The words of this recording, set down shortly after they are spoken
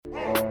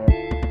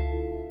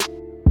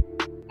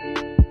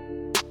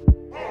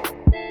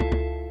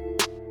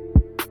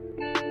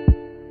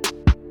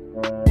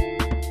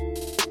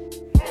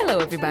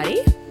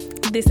everybody.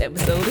 This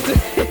episode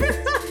is...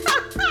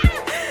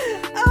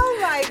 Oh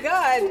my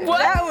God. What?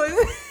 That was...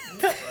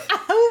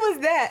 Who was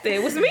that?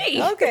 It was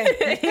me.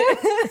 Okay.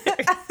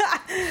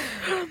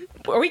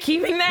 Are we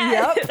keeping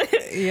that?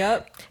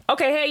 Yep.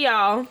 Okay, hey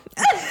y'all.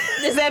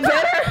 Is that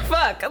better?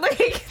 Fuck.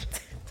 Like...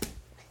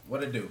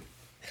 What it do?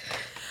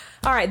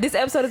 All right, this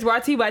episode is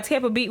brought to you by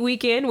Tampa Beat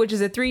Weekend, which is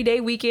a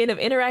 3-day weekend of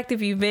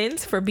interactive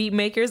events for beat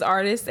makers,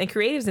 artists, and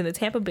creatives in the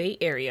Tampa Bay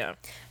area.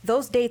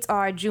 Those dates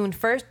are June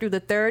 1st through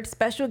the 3rd.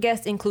 Special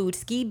guests include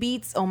Ski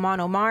Beats, Oman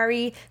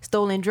Omari,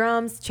 Stolen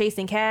Drums,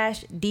 Chasing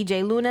Cash,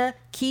 DJ Luna,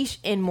 Quiche,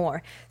 and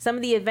more. Some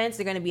of the events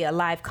are going to be a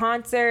live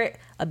concert,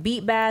 a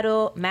beat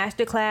battle,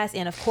 masterclass,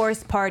 and of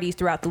course, parties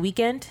throughout the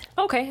weekend.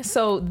 Okay,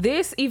 so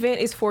this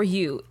event is for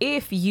you.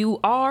 If you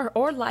are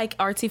or like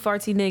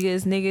artsy-fartsy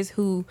niggas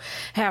who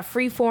have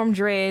freeform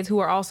dreads, who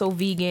are also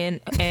vegan,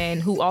 and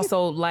who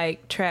also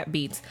like trap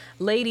beats.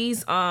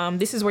 Ladies,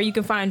 this is where you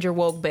can find your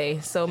woke bae,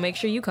 so make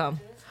sure you come.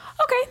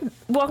 Okay,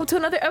 welcome to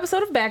another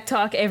episode of Back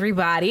Talk,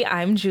 everybody.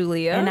 I'm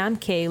Julia. And I'm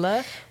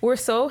Kayla. We're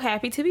so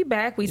happy to be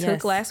back. We took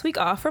Yes. last week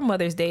off for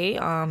Mother's Day.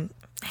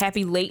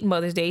 Happy late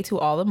Mother's Day to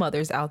all the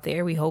mothers out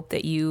there. We hope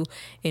that you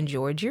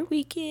enjoyed your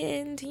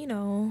weekend, you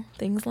know,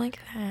 things like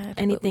that.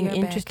 Anything But we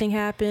are interesting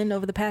happened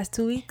over the past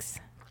 2 weeks?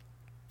 back.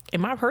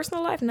 In my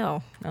personal life?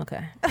 No.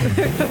 Okay.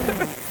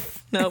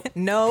 Nope.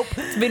 Nope.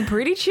 It's been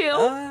pretty chill.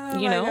 Oh,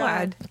 you my know,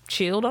 God. I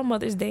chilled on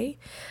Mother's Day.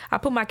 I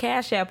put my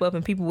Cash App up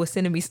and people were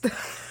sending me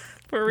stuff.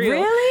 For real.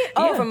 Really?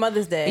 Oh, Yeah. for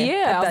Mother's Day.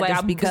 Yeah, I was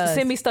like, because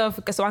send me stuff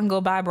so I can go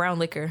buy brown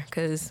liquor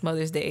because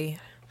Mother's Day.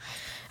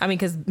 I mean,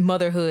 because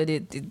motherhood,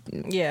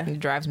 it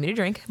drives me to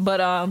drink. But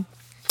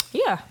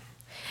yeah.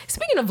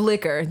 Speaking of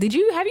liquor, have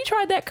you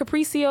tried that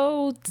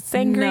Capriccio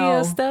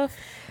sangria stuff?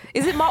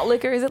 Is it malt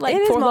liquor? Is it like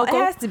it is Four malt. It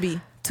Loko? has to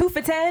be 2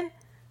 for $10.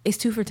 It's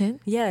 2 for $10.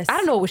 Yes. I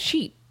don't know. It was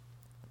cheap.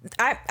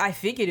 I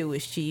figured it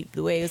was cheap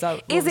the way it was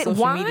out. Is over it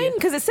social wine? media.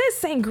 Because it says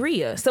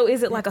sangria. So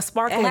is it like a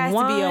sparkling It has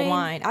wine? to be a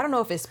wine. I don't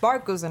know if it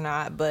sparkles or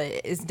not, but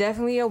it's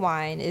definitely a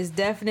wine. It's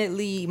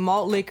definitely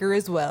malt liquor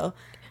as well.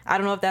 I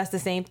don't know if that's the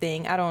same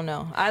thing. I don't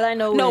know. All I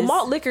know No, is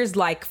malt liquor's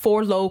like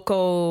Four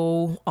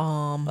Loko,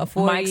 A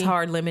 40. Mike's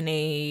Hard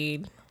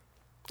Lemonade.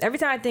 every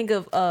time I think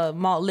of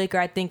malt liquor,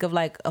 I think of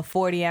like a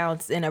 40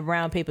 ounce in a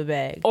brown paper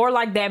bag. Or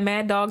like that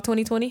Mad Dog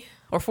 2020.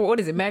 Or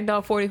what is it? Mad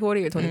Dog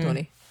 4040 or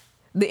 2020?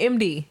 The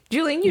MD.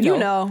 Julian, you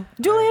know.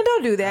 Julian,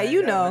 don't do that.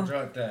 You know.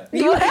 Drunk that.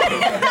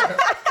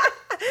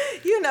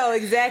 You know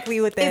exactly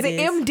what that is. Is it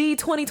MD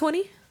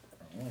 2020?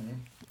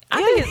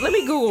 I think let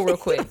me Google real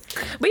quick.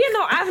 But you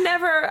know, I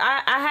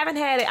haven't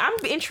had it.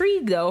 I'm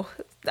intrigued though.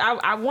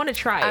 I want to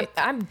try it.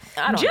 I don't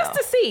just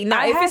know. to see.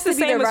 Now, It if has it's the to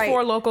be same the as right-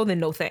 Four Loko, then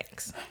no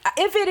thanks.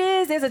 If it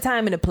is, there's a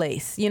time and a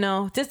place, you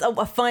know? Just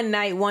a fun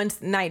night, one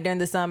night during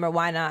the summer,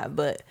 why not?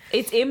 But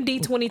It's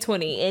MD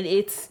 2020, and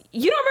it's...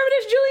 You don't remember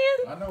this,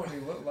 Julian? I know what he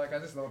looked like. I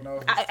just don't know.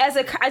 As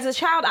a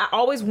child, I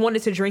always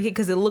wanted to drink it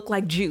because it looked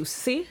like juice.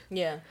 See?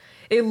 yeah.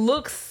 It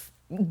looks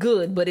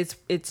good, but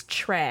it's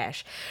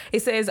trash.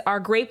 It says our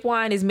grape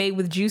wine is made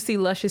with juicy,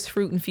 luscious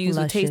fruit infused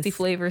with tasty Luscious.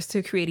 flavors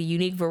to create a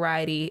unique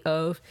variety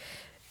of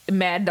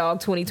Mad Dog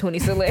 2020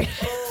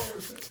 selection.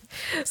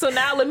 So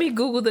now let me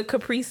Google the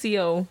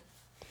Capriccio.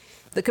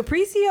 The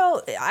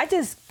Capriccio,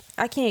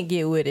 I can't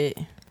get with it.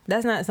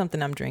 That's not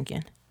something I'm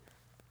drinking.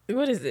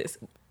 What is this?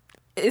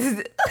 Is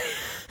it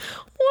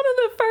one of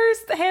the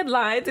first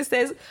headlines? It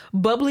says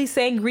bubbly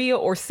sangria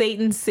or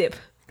Satan sip.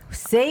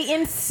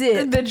 Satan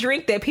sip. The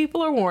drink that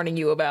people are warning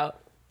you about.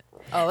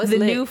 Oh, it's The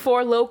lit. new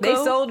Four Loko. They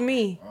sold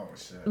me. Oh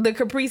shit. The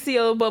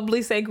Capriccio bubbly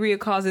sangria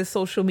causes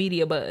social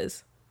media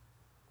buzz.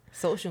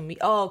 Social media.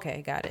 Oh,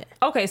 okay. Got it.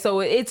 Okay, so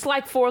it's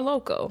like Four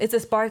Loko. It's a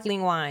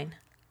sparkling wine.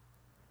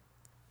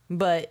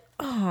 But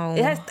Oh.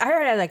 I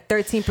heard it has like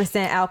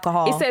 13%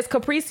 alcohol. It says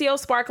Capriccio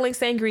sparkling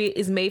sangria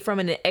is made from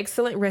an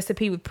excellent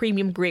recipe with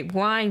premium grape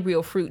wine,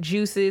 real fruit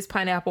juices,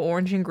 pineapple,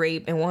 orange, and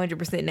grape, and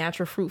 100%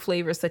 natural fruit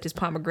flavors such as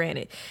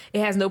pomegranate. It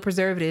has no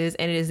preservatives,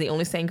 and it is the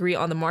only sangria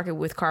on the market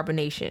with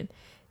carbonation.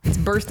 It's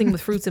bursting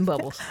with fruits and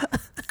bubbles.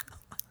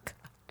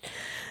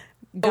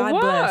 God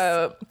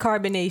bless. What?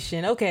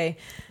 Carbonation. Okay.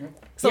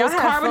 So Y'all it's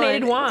have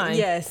carbonated fun. wine.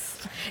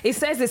 Yes. It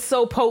says it's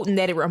so potent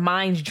that it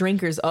reminds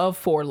drinkers of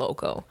Four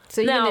Loko.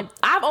 So now, you're gonna-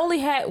 I've only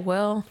had,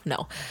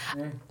 no.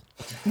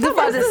 I'm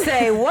about to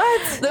say,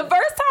 what? The first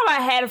time I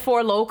had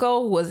Four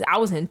Loko was I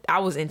was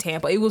in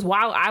Tampa. It was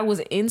while I was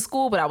in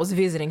school, but I was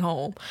visiting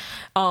home.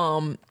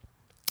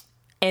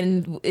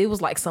 And it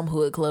was like some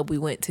hood club we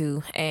went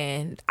to,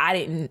 and I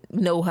didn't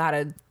know how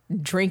to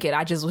drink it.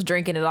 I just was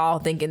drinking it all,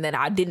 thinking that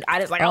I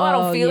was like, I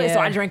don't feel it, so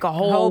yeah. I drank a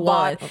whole Whole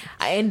one. bottle.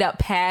 I ended up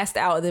passed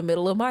out in the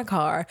middle of my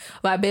car.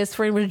 My best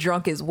friend was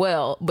drunk as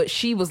well, but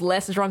she was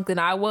less drunk than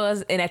I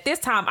was. And at this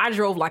time, I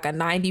drove like a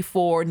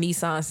 94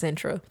 Nissan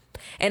Sentra.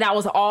 And I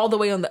was all the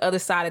way on the other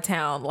side of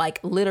town, like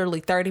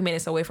literally 30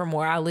 minutes away from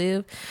where I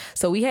live.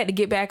 So we had to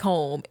get back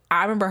home.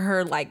 I remember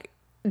her like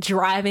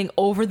driving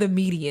over the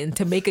median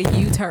to make a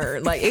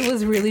U-turn. Like, it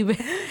was really bad.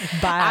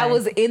 I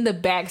was in the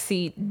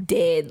backseat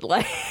dead.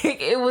 Like,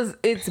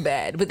 it's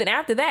bad. But then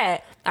after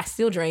that, I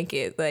still drank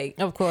it. Like,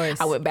 of course,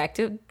 I went back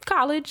to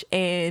college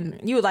and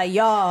you were like,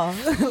 y'all,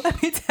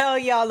 let me tell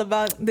y'all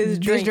about this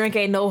drink. This drink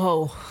ain't no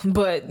hoe.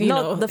 But you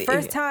know, the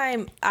first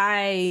time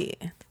I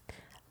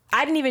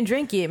didn't even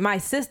drink it. My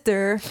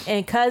sister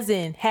and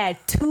cousin had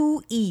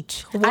 2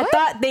 each. What? I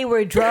thought they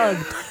were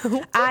drugged.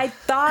 I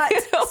thought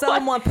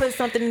someone put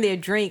something in their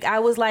drink. I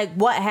was like,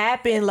 what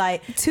happened?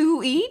 Like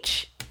 2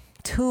 each?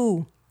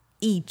 2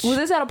 each. Was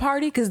this at a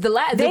party? Because they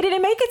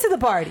didn't make it to the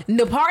party.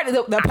 The party.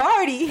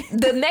 The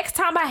The next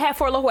time I had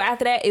Four Loko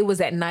after that, it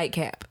was at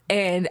Nightcap.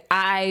 And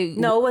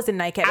No, it wasn't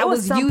Nightcap. I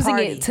was using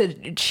party. it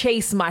to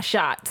chase my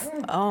shots.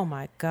 Oh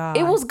my God.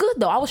 It was good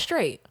though. I was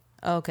straight.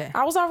 Okay.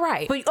 I was all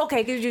right. But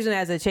okay, because you're using it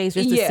as a chase.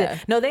 Just to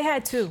sit. No, they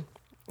had 2.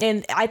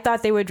 And I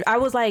thought they were, I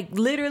was like,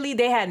 literally,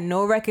 they had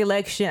no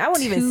recollection. I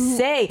won't even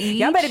say. Each?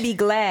 Y'all better be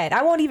glad.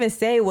 I won't even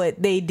say what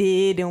they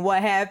did and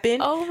what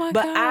happened. Oh my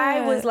but God.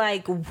 I was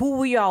like, who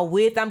were y'all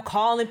with? I'm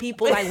calling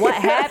people. Like, what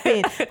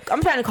happened?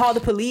 I'm trying to call the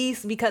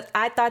police because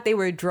I thought they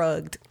were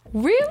drugged.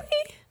 Really?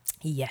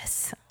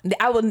 Yes. They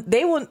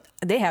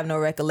have no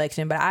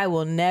recollection, but I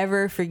will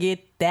never forget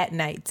that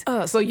night.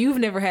 So you've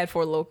never had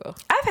Four Loko?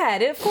 I've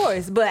had it, of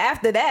course. But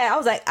after that, I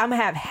was like, I'm going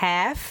to have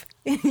half.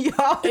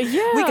 Y'all,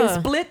 Yeah. we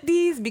can split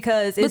these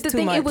because it's But the too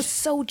thing, much. it was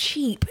so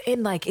cheap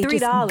and like it $3.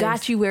 just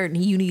got you where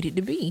you needed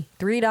to be.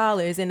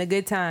 $3 and a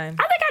good time.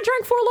 I think I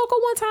drank Four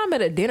Loko one time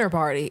at a dinner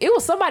party. It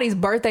was somebody's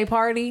birthday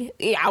party.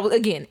 I was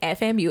again at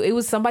FAMU. It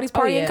was somebody's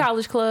party in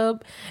college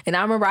club, and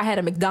I remember I had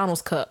a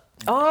McDonald's cup.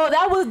 Oh,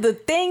 that was the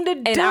thing to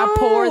do. And I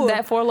poured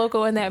that Four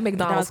Loko in that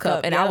McDonald's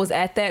cup. And yep. I was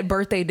at that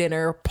birthday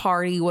dinner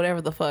party, whatever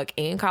the fuck,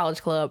 in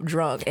college club,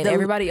 drunk. And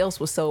everybody else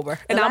was sober.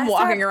 And I'm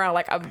walking around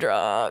like I'm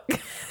drunk.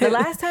 The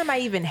last time I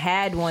even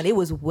had one, it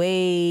was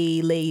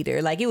way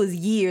later. Like, it was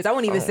years. I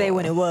won't even say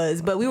when it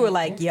was. But we were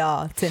like,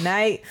 y'all,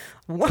 tonight,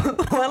 one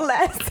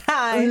last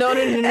time. No.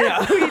 We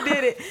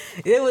did it.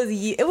 It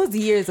was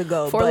years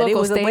ago. Four but Loko it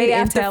was stayed way in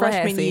after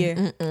freshman Tallahassee.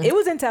 year. It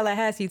was in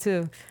Tallahassee,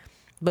 too.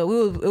 But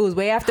it was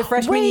way after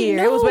freshman Wait, year.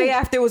 no. It was way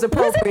after it was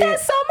appropriate. Wasn't that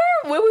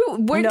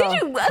summer? Where No.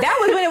 did you? That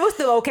was when it was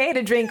still okay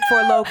to drink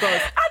Four Locos. I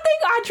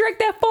think I drank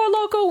that Four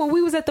Loko when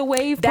we was at the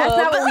Wave That's Pub.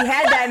 not what we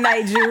had that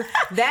night, Drew.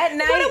 That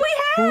night, What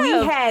did we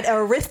have? We had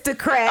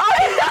Aristocrat.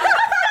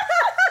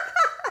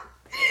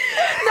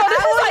 No, this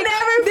I was will like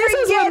never this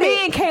was forget when me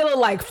it. and Kayla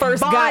like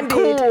first Bonded. got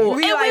cool.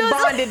 We And like was-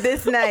 bonded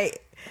this night.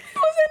 I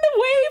was in the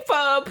Wave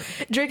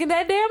Pub drinking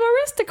that damn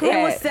Aristocrat.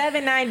 It was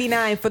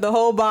 $7.99 for the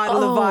whole bottle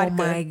of Oh vodka.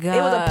 my God.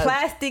 It was a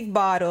plastic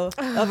bottle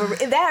of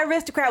that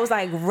Aristocrat was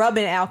like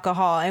rubbing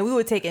alcohol, and we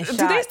were taking shots.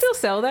 Do they still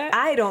sell that?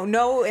 I don't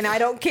know, and I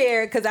don't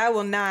care because I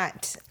will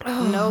not.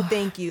 No,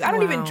 thank you. I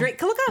don't even Wow.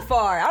 drink. Look how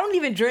far. I don't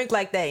even drink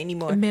like that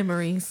anymore.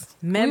 Memories.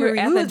 Memory.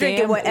 We was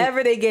drinking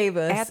whatever they gave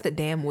us. At the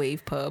damn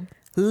Wave Pub.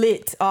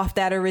 Lit off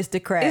that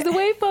Aristocrat. Is the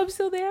Wave Pub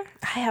still there?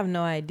 I have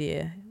no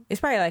idea. It's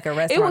probably like a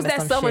restaurant. It was or that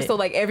some summer, shit. so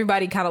like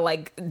everybody kind of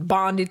like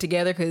bonded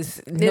together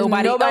because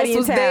nobody else in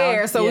was town.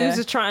 there. So we Yeah. was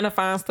just trying to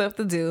find stuff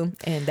to do.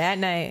 And that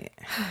night,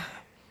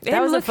 that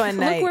And was look, a fun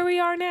night. Look where we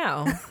are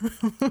now.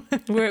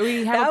 Where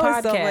we have That a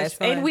was so podcast, much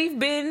fun. and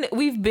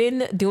we've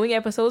been doing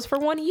episodes for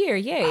 1 year.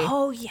 Yay!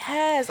 Oh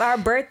yes, our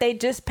birthday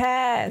just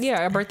passed.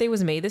 Yeah, our birthday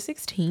was May the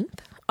 16th.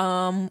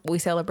 We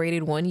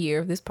celebrated 1 year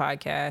of this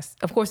podcast.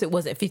 Of course, it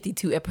wasn't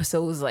 52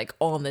 episodes like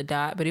on the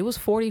dot, but it was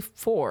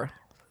 44.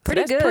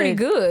 Pretty That's good. Pretty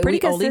good. Pretty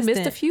we only missed a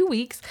consistent. few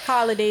weeks.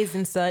 Holidays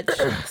and such.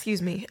 Excuse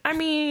me. I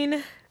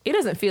mean,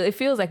 it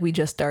feels like we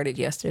just started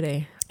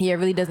yesterday. Yeah, it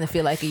really doesn't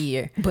feel like a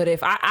year. But if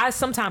I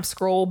sometimes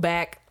scroll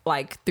back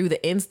like through the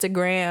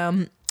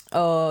Instagram.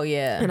 Oh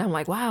yeah. And I'm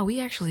like, wow, we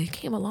actually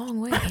came a long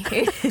way.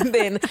 And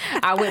then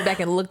I went back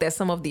and looked at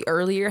some of the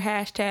earlier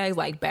hashtags,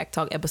 like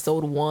Backtalk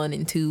episode 1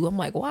 and 2. I'm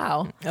like,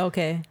 wow.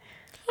 Okay.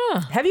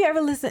 Huh. Have you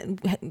ever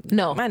listened?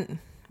 No.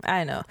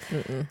 I know.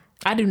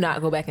 I do not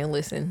go back and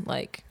listen.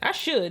 Like, I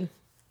should.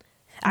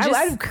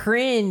 I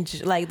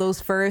cringe like those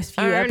first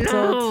few I episodes.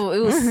 know. It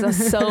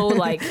was so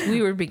like,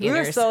 we were We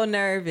beginners. were so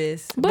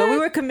nervous, but we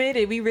were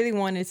committed. We really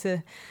wanted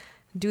to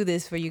do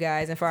this for you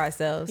guys and for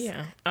ourselves.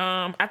 Yeah.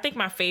 I think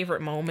my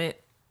favorite moment,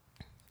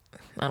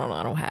 I don't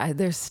know.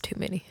 There's too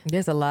many.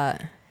 There's a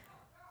lot.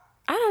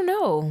 I don't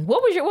know.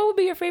 What would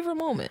be your favorite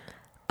moment?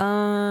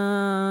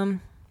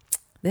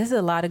 There's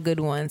a lot of good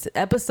ones.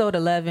 Episode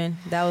 11,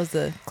 that was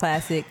a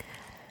classic.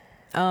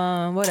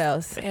 What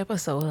else?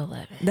 Episode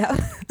 11. That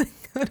was a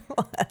good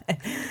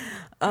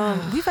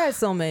one. We've had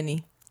so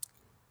many.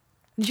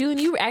 Julian,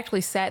 you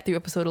actually sat through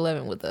episode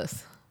 11 with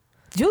us.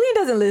 Julian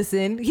doesn't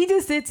listen. He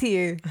just sits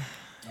here.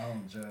 I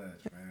don't judge,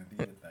 man.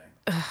 Do your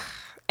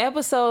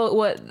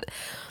thing.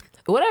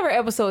 Whatever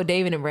episode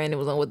David and Brandon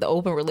was on with the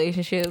open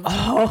relationship.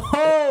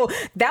 Oh,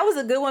 that was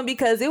a good one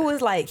because it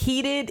was like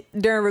heated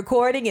during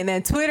recording and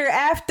then Twitter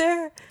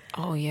after.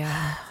 Oh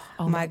yeah.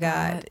 Oh my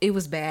God. It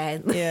was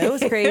bad. Yeah, it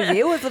was crazy.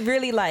 It was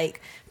really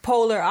like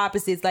polar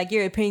opposites. Like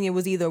your opinion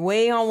was either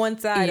way on one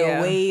side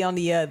or way on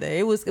the other.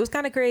 It was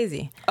kind of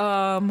crazy.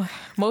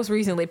 Most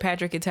recently,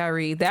 Patrick and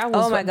Tyree. That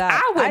was. Oh my God.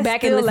 I went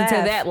back and listened to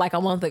laugh. that like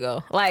a month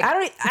ago. Like I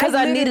don't- because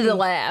I I needed to literally-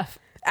 laugh.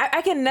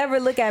 I can never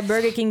look at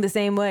Burger King the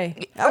same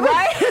way.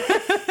 Right?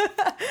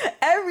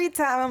 Every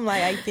time I'm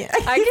like, I can't.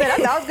 I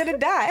thought I was gonna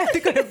die. I have to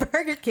go to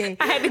Burger King.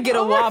 I had to get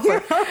a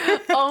Whopper.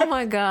 Oh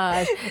my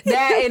gosh.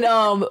 That and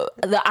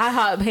the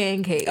IHOP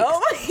pancake.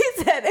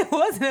 He said it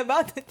wasn't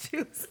about the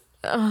juice.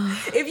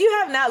 If you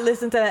have not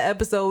listened to that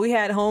episode, we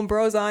had Home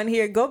Bros on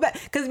here. Go back,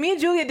 because me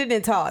and Julia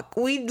didn't talk.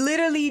 We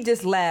literally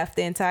just laughed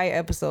the entire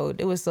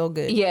episode. It was so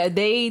good. Yeah,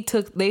 they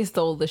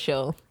stole the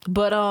show.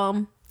 But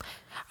I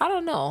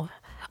don't know.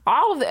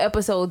 All of the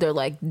episodes are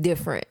like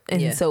different,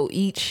 and so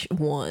each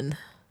one,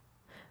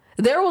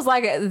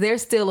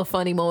 there's still a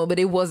funny moment, but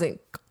it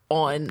wasn't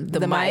on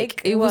the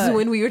mic. It was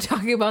when we were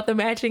talking about the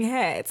matching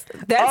hats.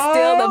 That's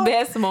still the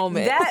best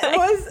moment. That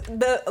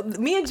was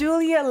me and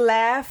Julia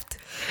laughed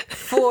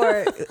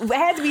for it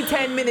had to be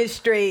 10 minutes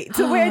straight,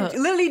 to where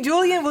literally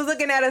Julian was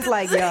looking at us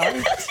like, yo,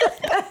 shut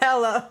the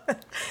hell up.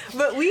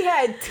 But we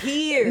had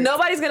tears.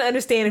 Nobody's gonna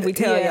understand if we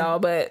tell y'all,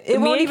 but it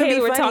won't even be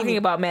we were funny. talking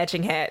about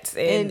matching hats,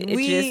 and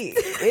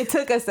it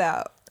took us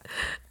out.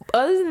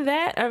 Other than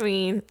that, I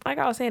mean, like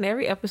I was saying,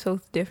 every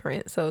episode's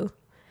different, so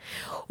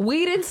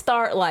we didn't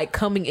start like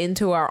coming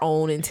into our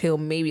own until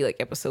maybe like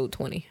episode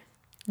 20.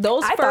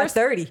 I thought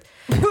 30.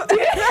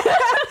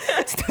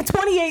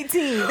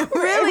 2018.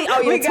 Really?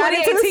 Oh, yeah, we got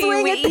into the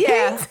swing of things.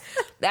 yeah.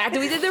 After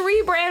we did the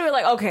rebrand, we're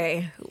like,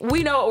 okay,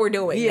 we know what we're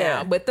doing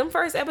now. But them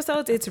first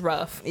episodes, it's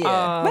rough.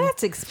 Yeah, but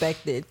that's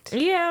expected.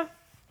 Yeah.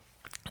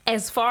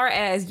 As far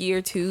as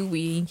year 2,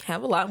 we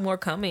have a lot more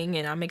coming,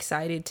 and I'm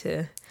excited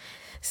to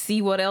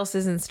see what else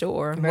is in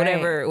store.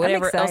 Right.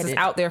 Whatever else is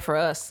out there for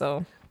us.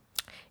 So,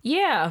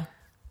 yeah.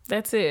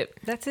 That's it.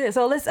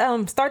 So let's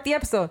start the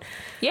episode.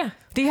 Yeah.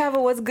 Do you have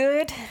a what's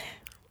good?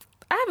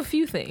 I have a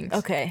few things.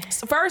 Okay.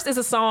 So first is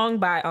a song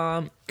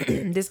by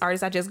this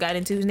artist I just got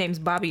into. His name's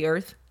Bobby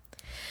Earth.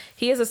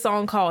 He has a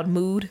song called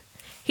Mood.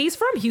 He's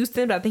from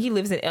Houston, but I think he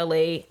lives in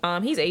LA.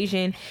 He's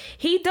Asian.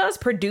 He does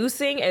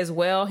producing as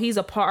well. He's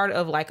a part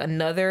of like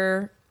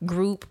another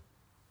group.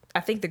 I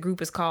think the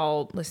group is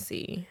called, let's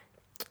see.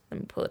 Let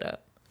me pull it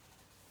up.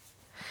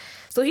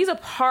 So he's a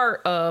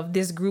part of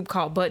this group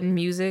called Button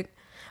Music.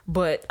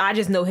 But I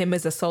just know him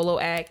as a solo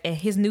act, and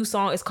his new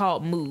song is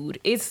called Mood.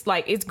 It's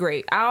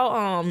great.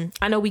 I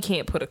know we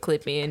can't put a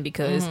clip in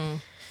because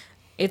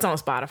it's on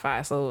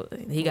Spotify, so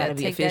he got to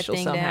be official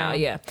somehow. Down.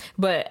 Yeah,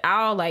 but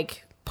I'll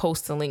like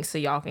post the link so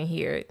y'all can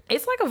hear it.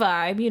 It's like a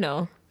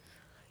vibe,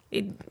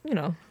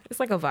 it's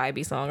like a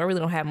vibey song. I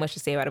really don't have much to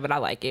say about it, but I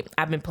like it.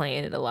 I've been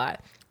playing it a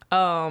lot.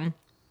 I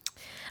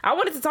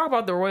wanted to talk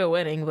about the royal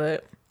wedding,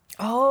 but.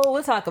 Oh,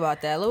 we'll talk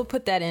about that. We'll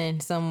put that in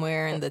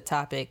somewhere in the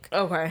topic.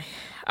 Okay.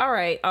 All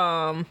right.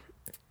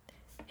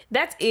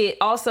 That's it.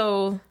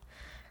 Also,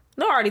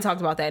 no, I already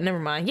talked about that. Never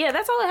mind. Yeah,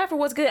 that's all I have for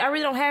what's good. I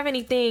really don't have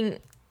anything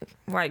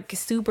like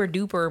super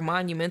duper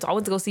monumental. I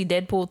went to go see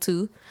Deadpool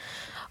 2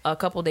 a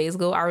couple days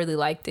ago. I really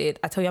liked it.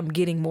 I tell you, I'm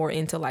getting more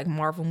into like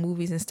Marvel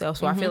movies and stuff,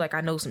 so I feel like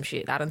I know some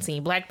shit. I done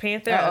seen Black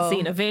Panther, I done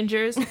seen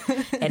Avengers,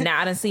 and now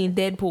I done seen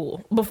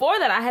Deadpool. Before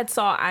that, I had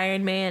saw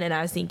Iron Man and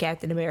I seen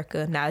Captain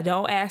America. Now,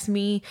 don't ask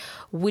me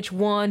which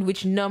one,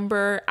 which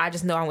number. I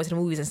just know I went to the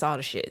movies and saw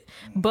the shit.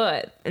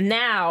 But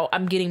now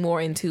I'm getting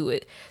more into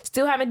it.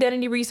 Still haven't done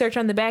any research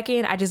on the back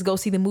end. I just go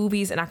see the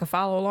movies and I can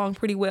follow along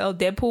pretty well.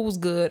 Deadpool was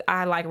good.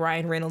 I like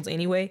Ryan Reynolds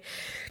anyway.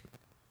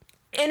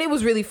 And it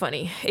was really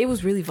funny. It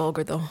was really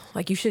vulgar though.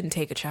 Like, you shouldn't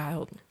take a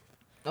child.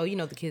 Oh, you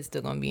know the kid's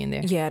still gonna be in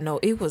there. Yeah,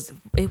 no, it was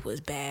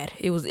bad.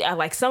 I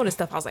like some of the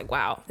stuff. I was like,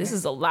 wow, this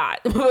is a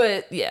lot.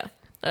 But yeah,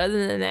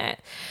 other than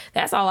that,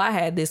 that's all I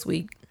had this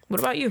week.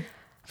 What about you?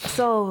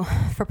 So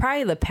for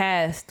probably the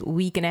past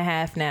week and a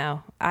half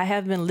now, I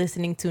have been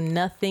listening to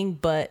nothing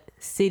but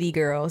City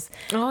Girls.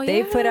 Oh,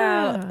 They put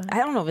out, I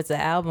don't know if it's an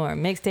album or a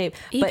mixtape.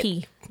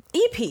 EP.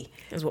 EP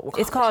Is what we'll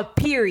call It's called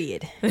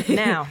Period.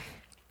 Now,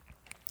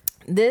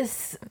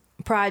 this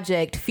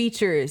project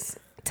features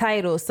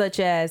titles such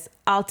as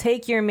I'll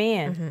Take Your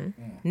Man,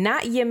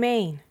 Not Your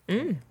Main,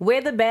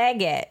 Where the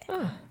Bag At,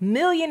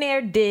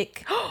 Millionaire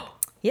Dick.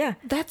 Yeah.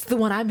 That's the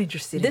one I'm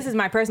interested in. This is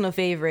my personal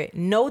favorite.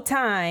 No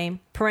Time,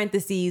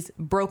 parentheses,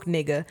 Broke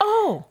Nigga.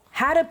 Oh.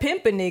 How to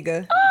Pimp a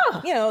Nigga.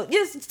 Oh.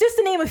 Just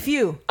to name a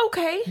few.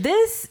 Okay.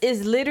 This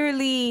is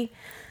literally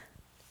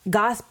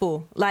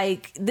gospel.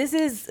 Like, this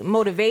is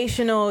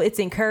motivational. It's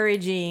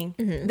encouraging.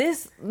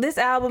 This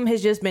album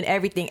has just been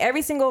everything.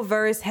 Every single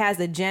verse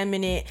has a gem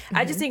in it.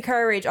 I just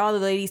encourage all the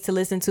ladies to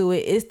listen to it.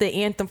 It's the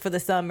anthem for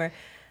the summer.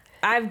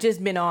 I've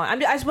just been on.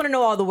 I just want to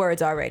know all the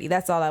words already.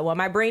 That's all I want.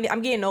 My brain,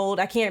 I'm getting old.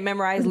 I can't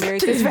memorize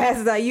lyrics as fast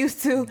as I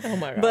used to. Oh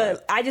my God.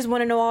 But I just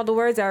want to know all the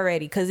words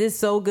already because it's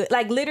so good.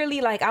 Like,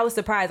 literally, like, I was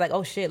surprised. Like,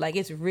 oh shit, like,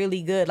 it's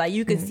really good. Like,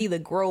 you can see the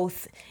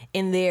growth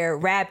in their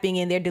rapping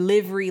and their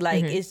delivery.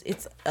 Like,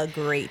 it's a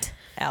great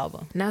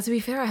album. Now, to be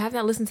fair, I have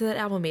not listened to that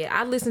album yet.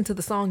 I listened to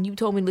the song you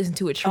told me to listen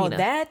to at Trina. Oh,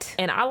 that?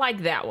 And I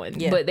like that one.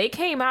 Yeah. But they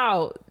came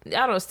out, I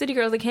don't know, City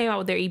Girls, they came out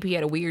with their EP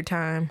at a weird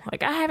time.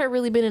 Like, I haven't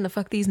really been in the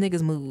fuck these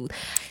niggas mood.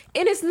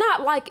 And it's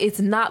not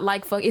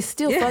like fuck, it's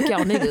still fuck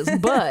y'all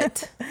niggas.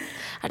 But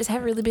I just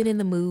haven't really been in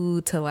the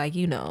mood to like,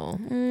 you know,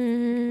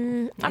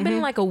 I've been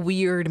in like a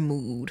weird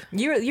mood.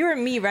 You're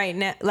me right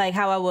now, like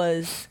how I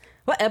was.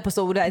 What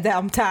episode was that?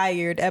 I'm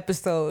tired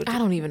episode. I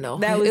don't even know.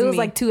 It was me.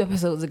 Like 2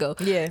 episodes ago.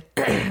 Yeah.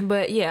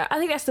 But yeah, I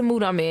think that's the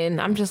mood I'm in.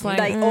 I'm just like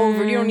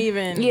over. You don't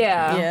even.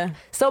 Yeah.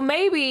 So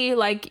maybe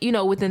like, you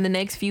know, within the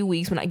next few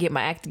weeks when I get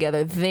my act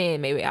together,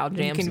 then maybe I'll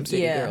jam some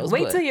City Girls.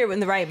 Wait till you're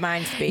in the right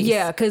mind space.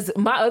 Yeah, because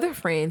my other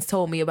friends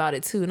told me about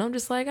it too, and I'm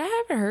just like, I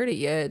haven't heard it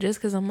yet, just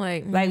because I'm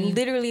like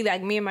literally,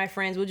 like me and my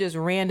friends will just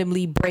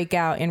randomly break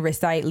out and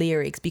recite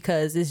lyrics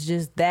because it's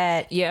just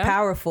that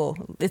powerful.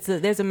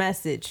 There's a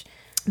message.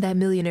 That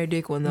Millionaire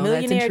Dick one though.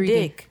 Millionaire that's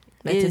Dick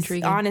is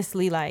intriguing.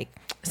 Honestly, like,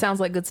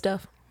 sounds like good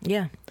stuff.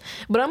 Yeah.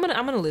 But I'm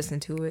gonna listen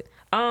to it.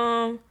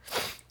 I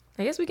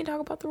guess we can talk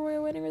about the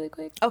royal wedding really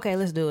quick. Okay,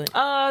 let's do it.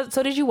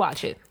 So did you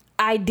watch it?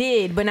 I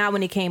did, but not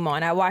when it came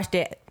on. I watched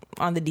it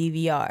on the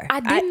DVR.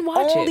 I didn't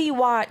watch it. I only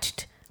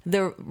watched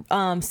the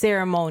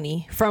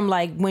ceremony from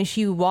like when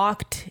she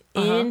walked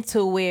in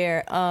to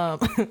where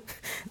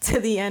to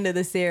the end of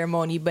the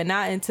ceremony, but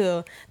not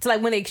until to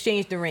like when they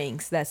exchanged the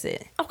rings. That's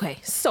it. Okay,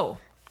 so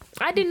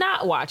I did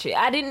not watch it.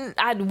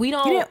 We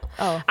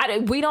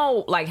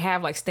don't like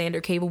have like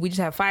standard cable. We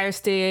just have Fire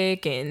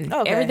Stick, and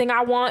everything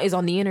I want is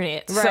on the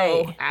internet.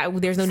 Right. So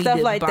there's no need Stuff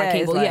to like buy that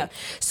cable. like, yeah.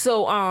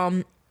 So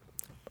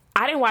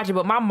I didn't watch it,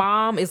 but my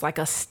mom is like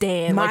a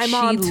stan. My like,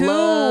 mom she too.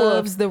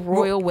 loves the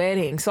royal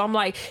wedding. So I'm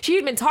like,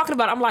 she's been talking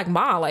about it. I'm like,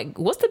 Mom, like,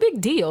 what's the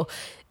big deal?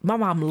 My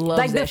mom loves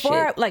like that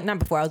before, shit. like not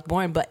before I was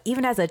born, but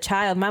even as a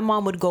child, my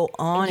mom would go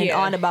on and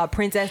on about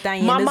Princess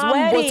Diana's my mom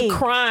wedding. was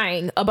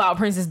crying about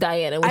Princess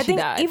Diana when she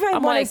died. Even I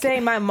want to say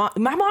my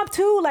mom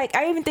too. Like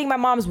I even think my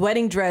mom's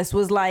wedding dress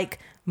was like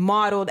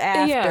modeled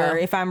after,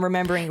 if I'm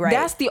remembering right.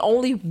 That's the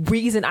only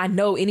reason I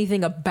know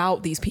anything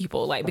about these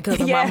people, like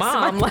because of my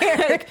mom,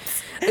 like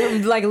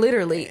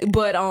literally.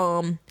 But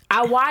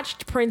I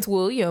watched Prince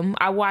William.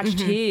 I watched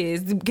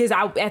his because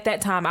at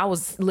that time I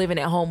was living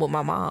at home with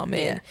my mom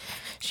and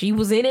she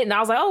was in it, and I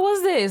was like, "Oh,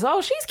 what's this? Oh,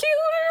 she's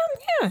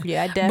cute."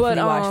 Yeah, I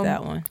definitely watched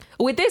that one.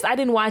 With this, I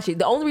didn't watch it.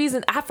 The only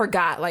reason I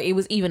forgot like it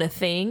was even a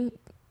thing.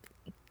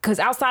 Because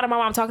outside of my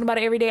mom talking about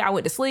it every day, I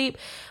went to sleep.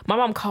 My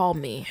mom called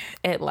me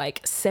at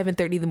like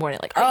 7:30 in the morning.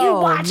 Like, are you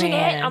watching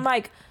it? I'm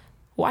like,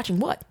 watching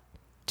what?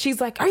 She's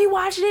like, are you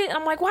watching it?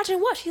 I'm like, watching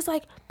what? She's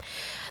like,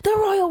 the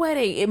royal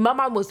wedding. And my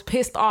mom was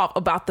pissed off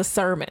about the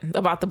sermon,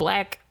 about the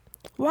black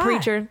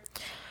preacher.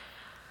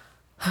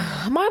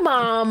 My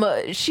mom,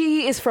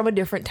 she is from a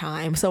different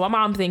time. So my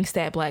mom thinks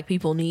that black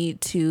people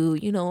need to,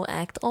 you know,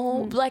 act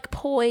all like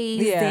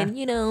poised. And,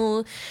 you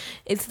know,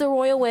 it's the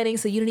royal wedding.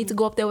 So you don't need to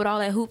go up there with all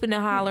that hooping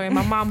and hollering.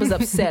 My mom was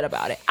upset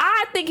about it.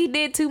 I think he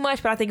did too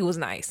much, but I think it was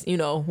nice. You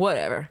know,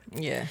 whatever.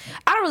 Yeah.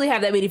 I don't really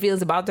have that many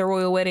feelings about the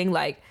royal wedding.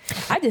 Like,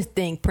 I just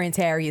think Prince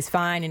Harry is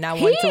fine, and I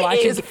wanted to watch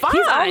him.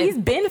 He's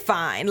been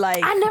fine.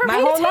 Like I never my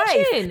paid whole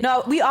attention. life.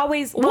 No, we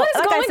always. What is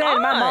like going I said,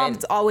 on? my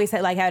mom's always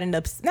had like had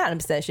not an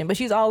obsession, but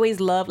she's always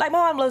loved. Like my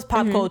mom loves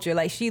pop culture.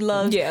 Like she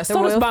loves. Yeah, the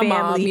so does royal my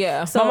family. mom.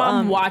 Yeah, so my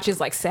mom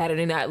watches like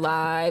Saturday Night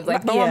Live.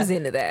 Like my mom's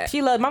into that.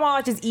 She loves. My mom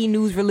watches E!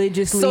 News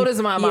religiously. So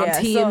does my mom. Yeah,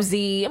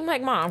 TMZ. I'm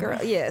like, Mom.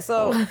 Girl, yeah.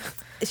 So.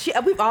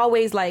 We've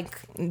always like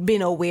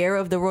been aware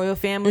of the royal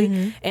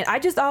family, and I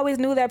just always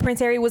knew that Prince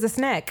Harry was a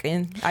snack,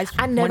 and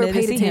I never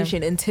paid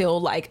attention until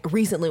like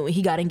recently when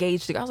he got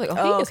engaged. I was like,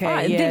 oh, he is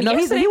fine. Yeah, no,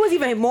 he was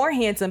even more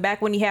handsome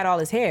back when he had all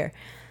his hair.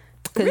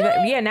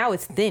 Really? Now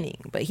it's thinning,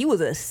 but he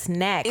was a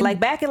snack. Like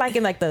back in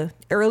the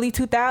early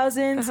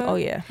 2000s. Oh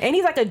yeah, and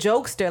he's like a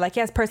jokester. Like he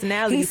has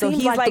personality, so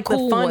he's like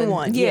the fun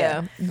one.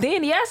 Yeah.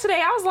 Then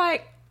yesterday I was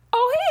like,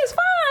 oh, he is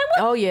fine.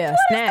 What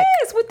snack.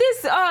 is this with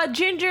this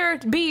ginger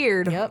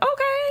beard? Yep.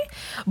 Okay.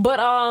 But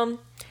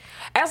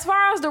as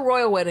far as the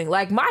royal wedding,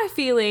 like my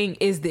feeling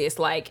is this,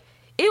 like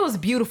it was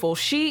beautiful.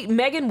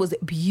 Meghan was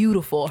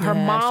beautiful. Her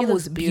mom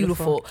was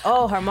beautiful.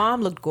 Oh, her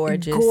mom looked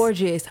gorgeous.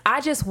 Gorgeous.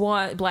 I just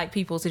want black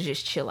people to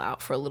just chill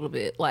out for a little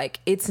bit. Like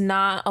it's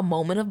not a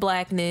moment of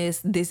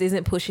blackness. This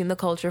isn't pushing the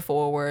culture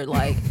forward.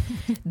 Like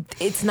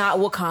it's not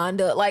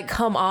Wakanda. Like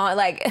come on.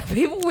 Like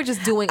people were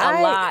just doing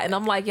a lot, and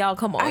I'm like, y'all,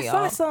 come on, y'all.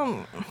 I saw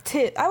some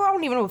tip. I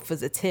don't even know if it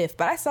was a tiff,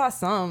 but I saw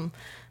some.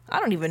 I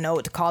don't even know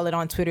what to call it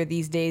on Twitter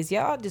these days.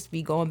 Y'all just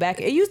be going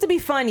back. It used to be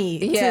funny.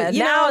 Yeah,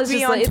 now it's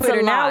just on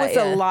Twitter. Now it's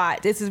a lot.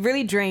 lot. This is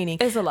really draining.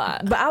 It's a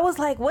lot. But I was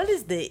like, what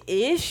is the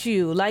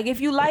issue? Like, if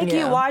you like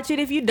it, watch it.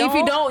 If you don't,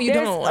 you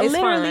don't. It's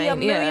literally fine. a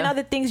million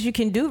other things you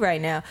can do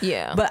right now.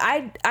 Yeah. But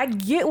I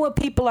get what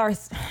people are.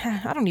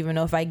 I don't even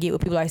know if I get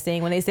what people are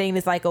saying when they're saying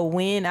it's like a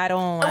win. I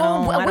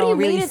don't really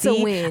mean it's see.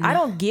 a win? I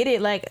don't get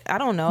it. Like, I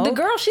don't know. The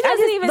girl, she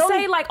doesn't even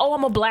say like, oh,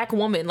 I'm a black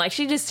woman. Like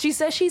she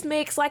says she's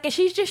mixed. Like, and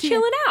she's just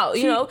chilling out.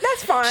 You know,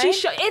 That's fine.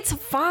 It's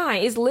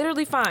fine. It's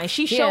literally fine.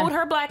 She showed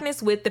her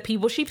blackness with the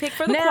people she picked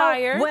for the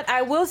choir. What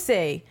I will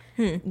say,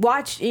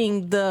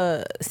 watching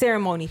the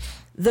ceremony,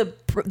 the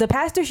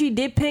pastor she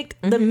did pick,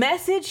 the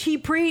message he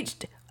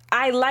preached,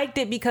 I liked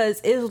it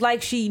because it was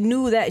like she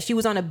knew that she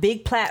was on a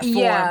big platform.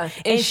 Yeah,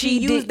 and she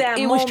used that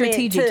it moment was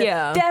strategic.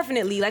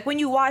 Definitely. Like when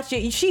you watch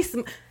it,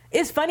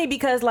 it's funny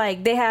because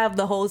like they have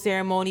the whole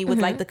ceremony with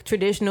like the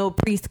traditional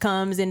priest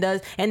comes and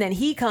does, and then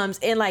he comes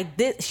and like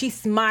this, she's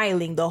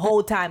smiling the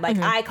whole time, like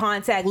eye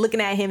contact,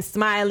 looking at him,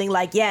 smiling,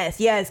 like yes,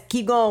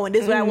 keep going.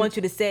 This is what I want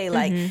you to say.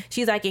 Like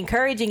she's like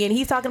encouraging, and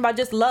he's talking about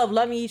just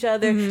loving each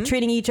other,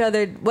 treating each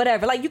other,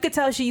 whatever. Like you could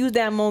tell she used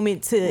that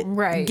moment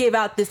to give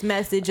out this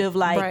message of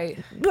like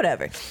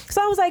whatever.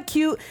 So I was like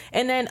cute,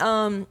 and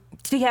then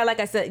she had, like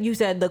I said, you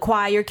said the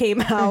choir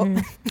came out.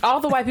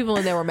 All the white people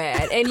in there were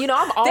mad, and you know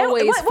I'm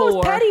always what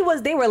was petty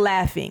was they were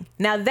laughing.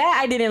 Now that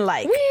I didn't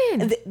like.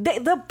 When?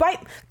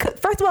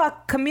 First of all,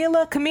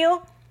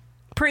 Camille,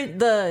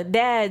 the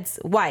dad's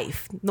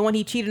wife, the one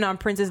he cheated on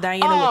Princess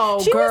Diana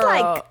with. She was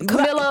like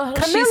Camilla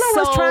was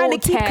so trying to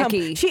keep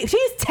tacky.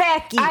 She's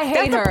tacky. I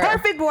hate That's her. the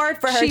perfect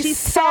word for her. She's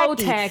so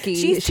tacky.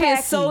 She's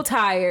tacky. So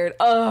tired.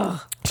 Ugh.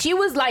 She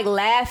was like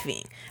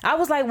laughing. I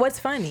was like, "What's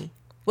funny?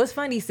 What's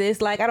funny,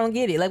 sis? Like I don't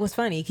get it. Like what's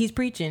funny? He's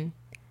preaching."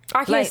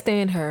 I can't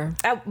stand her.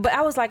 But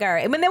I was like, all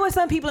right. I mean, there were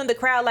some people in the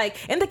crowd, like,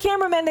 and the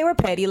cameramen, they were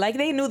petty. Like,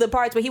 they knew the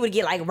parts where he would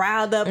get, like,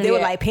 riled up. They were,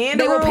 like, paying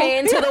They were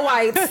paying to the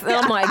whites. And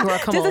I'm like, bro,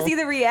 come on. Just to see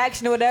the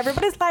reaction or whatever.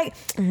 But it's like,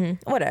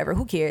 whatever.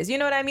 Who cares? You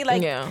know what I mean?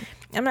 Like,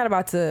 I'm not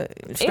about to...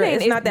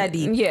 It's not that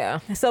deep.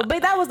 Yeah. So,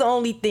 but that was the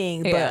only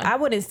thing. But Yeah. I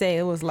wouldn't say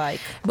it was, like...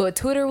 But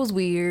Twitter was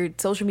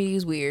weird. Social media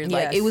was weird.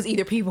 Like, it was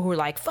either people who were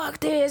like, fuck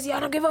this. Y'all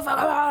don't give a fuck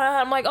about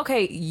it. I'm like,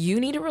 okay, you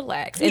need to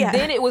relax. And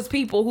then it was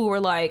people who were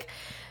like...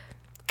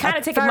 kind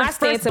of taking my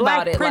stance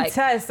about it.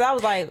 Princess, like, I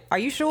was like, "Are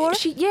you sure?"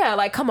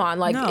 Like, come on,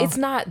 like, it's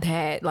not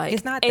that. Like,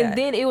 it's not that. And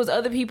then it was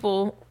other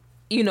people,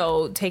 you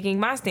know, taking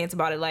my stance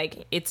about it.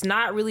 Like, it's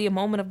not really a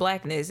moment of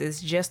blackness. It's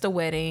just a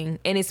wedding,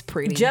 and it's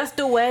pretty. Just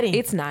a wedding.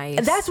 It's nice.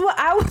 And that's what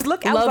I was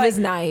looking. Love is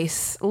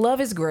nice.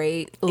 Love is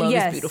great. Love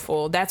is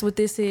beautiful. That's what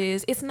this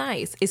is. It's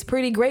nice. It's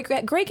pretty. Great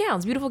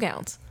gowns. Beautiful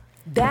gowns.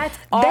 That's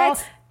all.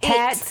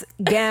 Hats,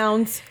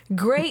 gowns,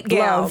 great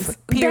gowns.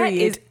 Love,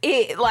 period. That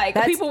is it. Like,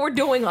 people were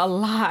doing a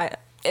lot.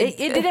 It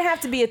didn't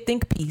have to be a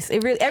think piece.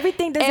 It really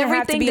everything doesn't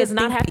have to be does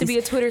not have to be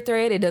a Twitter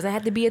thread. It doesn't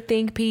have to be a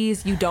think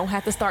piece. You don't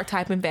have to start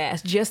typing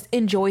fast. Just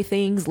enjoy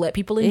things. Let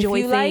people enjoy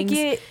if you things. Like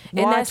it,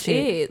 and watch that's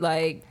it.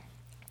 Like,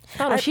 I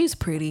don't know. She's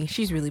pretty.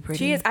 She's really pretty.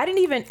 She is. I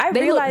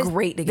They realized look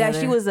great together. that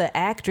she was an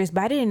actress,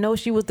 but I didn't know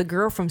she was the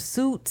girl from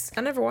Suits.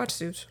 I never watched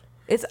Suits.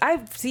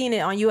 I've seen it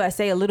on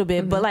USA a little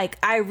bit, but like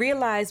I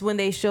realized when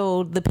they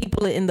showed the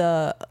people in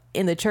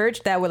the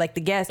church that were like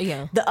the guests,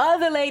 the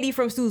other lady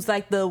from Suits,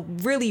 like the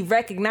really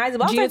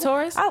recognizable Gina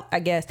Torres, I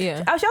guess.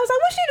 Yeah. I was like,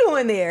 what's she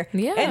doing there?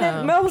 Yeah. And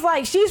then Mel was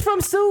like, she's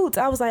from Suits.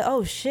 I was like,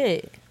 oh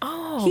shit.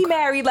 Oh, he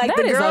married like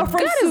the girl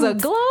from Suits. That is a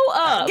glow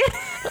up.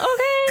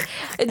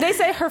 Okay. They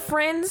say her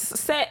friends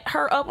set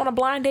her up on a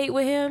blind date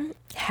with him.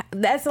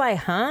 That's like,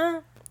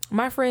 huh?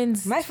 My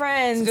friends. My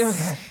friends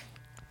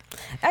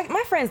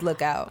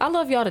look out. I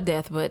love y'all to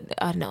death, but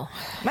I know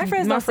my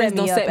friends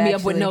don't set me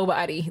up with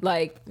nobody,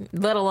 like,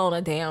 let alone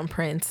a damn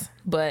prince.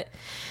 But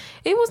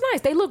it was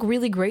nice. They look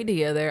really great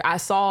together. I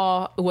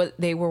saw what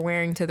they were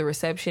wearing to the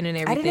reception and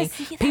everything. I didn't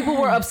see that. People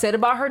were upset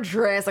about her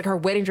dress, like her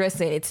wedding dress,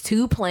 saying it's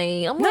too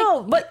plain. I'm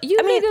no, like, but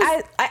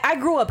I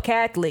grew up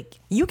Catholic.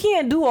 You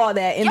can't do all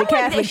that in the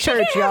Catholic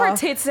Church, y'all. Have her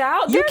tits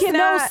out. There's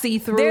no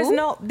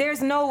see-through.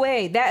 There's no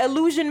way. That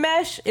illusion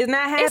mesh is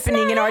not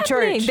happening in our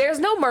church. There's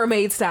no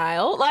mermaid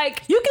style.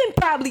 Like, you can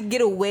probably get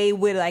away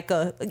with like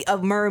a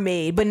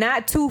mermaid, but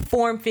not too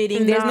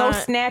form-fitting. There's no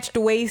snatched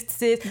waist,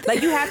 sis.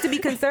 Like, you have to be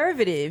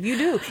conservative. You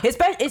do.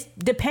 Especially, it's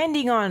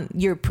depending on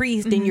your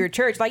priest in your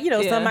church. Like, you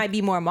know, some might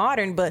be more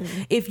modern, but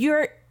if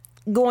you're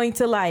going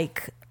to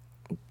like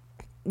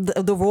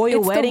the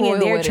royal wedding in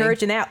their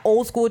church, and that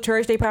old school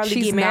church they probably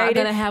get married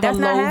in, that's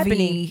not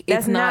happening.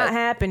 That's not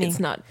happening. It's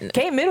not.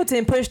 Kate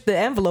Middleton pushed the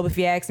envelope, if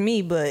you ask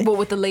me, but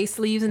with the lace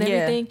sleeves and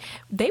everything,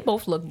 they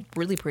both look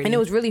really pretty, and it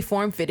was really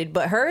form fitted.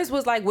 But hers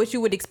was like what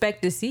you would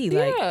expect to see.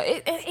 Like,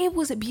 it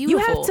was beautiful. You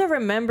have to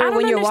remember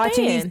when you're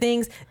watching these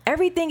things,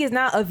 everything is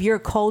not of your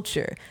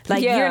culture.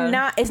 Like, you're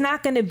not. It's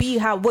not going to be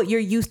what you're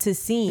used to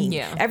seeing.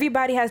 Yeah.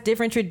 Everybody has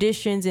different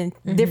traditions and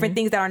different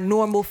things that are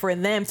normal for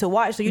them to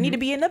watch. So you need to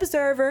be an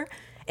observer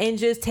and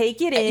just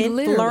take it in,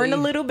 learn a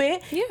little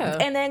bit,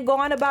 and then go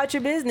on about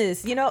your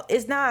business. You know,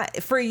 it's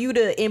not for you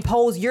to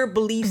impose your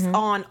beliefs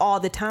on all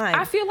the time.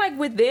 I feel like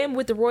with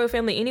the royal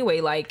family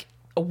anyway, like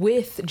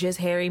with just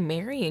Harry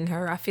marrying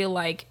her, I feel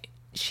like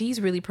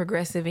she's really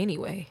progressive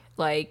anyway.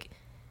 Like,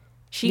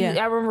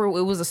 I remember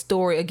it was a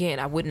story, again,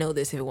 I wouldn't know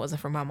this if it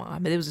wasn't for my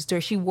mom, but it was a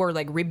story. She wore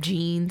like ripped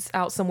jeans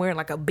out somewhere in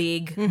like a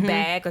big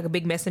bag, like a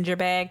big messenger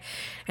bag.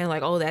 And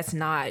like, oh, that's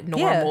not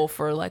normal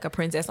for like a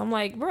princess. I'm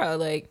like, bro,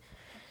 like,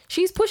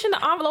 she's pushing the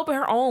envelope in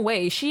her own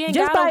way. She ain't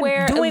got to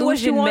wear doing what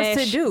she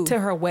wants to do to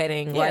her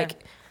wedding.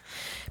 Like,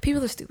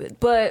 People are stupid,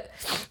 but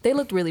they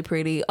looked really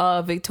pretty.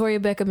 Victoria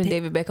Beckham and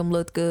David Beckham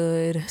looked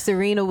good.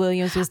 Serena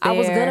Williams was there. I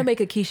was gonna make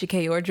a Keisha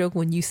Kaur joke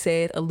when you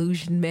said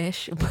illusion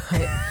mesh,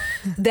 but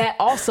that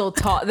also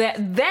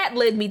that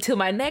led me to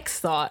my next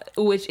thought,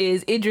 which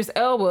is Idris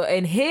Elba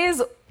and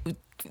his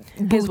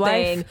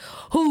wife,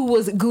 who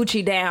was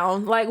Gucci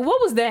down. Like, what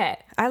was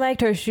that? I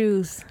liked her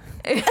shoes.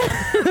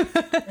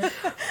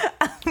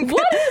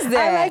 What is that?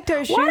 I liked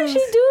her shoes. Why did she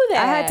do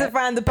that? I had to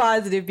find the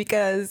positive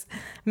because,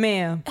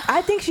 ma'am,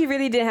 I think she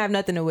really didn't have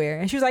nothing to wear,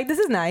 and she was like, "This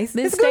is nice.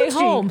 Then It's stay Gucci.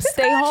 home. It's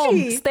Stay Gucci."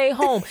 home. Stay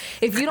home.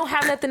 If you don't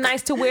have nothing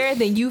nice to wear,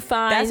 then you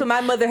find. That's what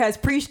my mother has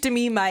preached to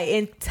me my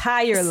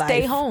entire life.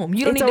 Stay home.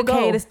 You don't It's need to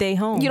okay go. to stay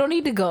home. You don't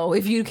need to go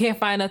if you can't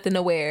find nothing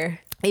to wear.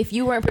 If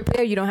you weren't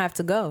prepared, you don't have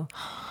to go.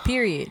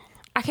 Period.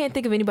 I can't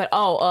think of anybody.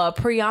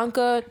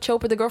 Priyanka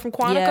Chopra, the girl from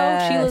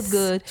Quantico. She looks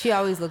good. She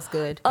always looks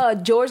good.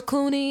 George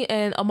Clooney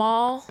and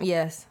Amal.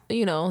 Yes.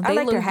 You know, I they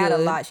liked look her hat good.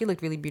 a lot. She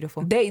looked really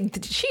beautiful.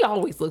 She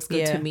always looks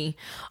good to me.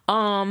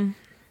 I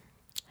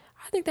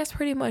think that's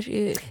pretty much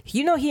it.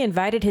 You know, he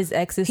invited his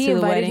exes He to the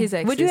invited wedding. his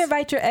exes. Would you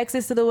invite your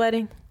exes to the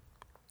wedding?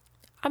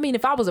 I mean,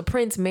 if I was a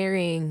prince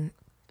marrying,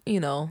 you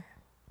know,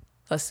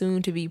 a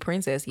soon-to-be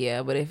princess,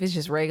 yeah. But if it's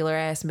just regular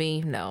ass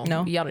me, no.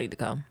 Y'all don't need to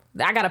come.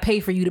 I gotta pay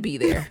for you to be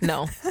there.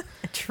 No.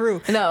 True.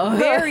 No.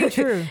 Very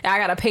true. I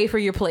gotta pay for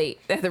your plate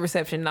at the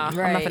reception. Nah, I'm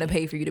not Right. gonna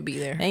pay for you to be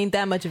there. Ain't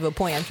that much of a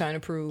point I'm trying to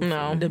prove.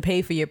 No. To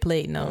pay for your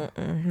plate, no.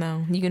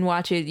 No. You can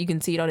watch it. You can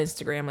see it on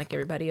Instagram like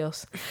everybody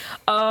else.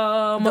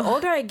 The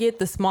older I get,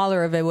 the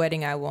smaller of a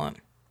wedding I want.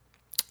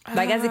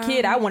 Like as a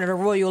kid, I wanted a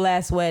royal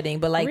ass wedding,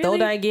 but like the Really?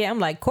 older I get, I'm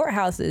like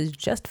courthouse is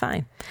just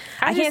fine.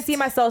 I can't just- see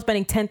myself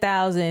spending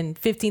 $10,000,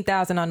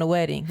 $15,000 on the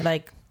wedding.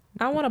 Like,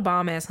 I want a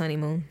bomb ass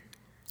honeymoon.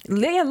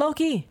 yeah, low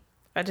key.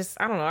 I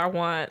don't know.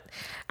 I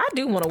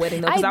do want a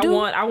wedding though, because I do.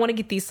 I want to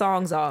get these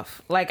songs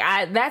off. Like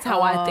that's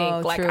how I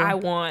think. Like true.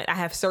 I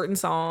have certain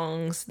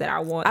songs that I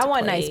want. I to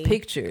want play. nice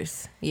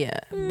pictures. Yeah,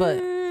 but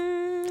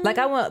like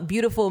I want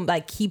beautiful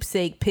like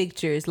keepsake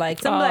pictures. Like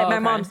some like my okay.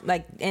 mom's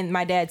like and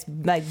my dad's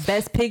like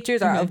best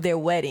pictures are of their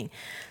wedding.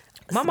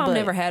 My mom But-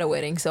 never had a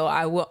wedding, so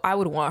I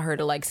would want her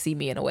to like see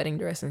me in a wedding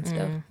dress and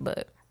stuff.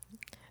 But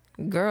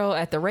girl,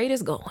 at the rate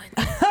it's going.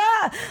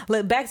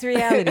 Look, back to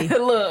reality.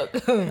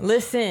 Look,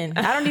 Listen,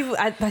 I don't even.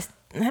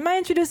 Am I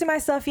introducing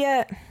myself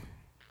yet?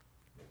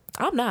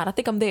 I'm not. I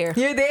think I'm there.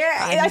 You're there.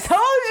 I told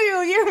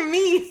you, you're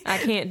me. I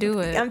can't do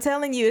it. I'm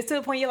telling you, it's to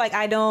the point you're like,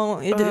 I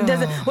don't. It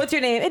doesn't. What's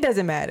your name? It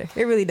doesn't matter.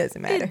 It really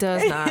doesn't matter. It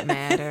does not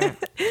matter.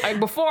 Like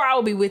before, I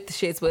would be with the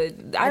shits,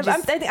 but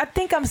I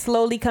think I'm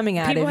slowly coming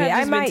out people of it. have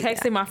I just might. been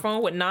texting my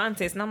phone with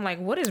nonsense, and I'm like,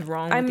 what is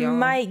wrong with I y'all?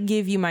 might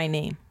give you my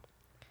name.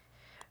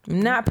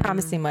 I'm not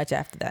promising much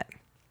after that.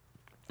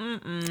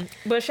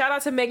 But shout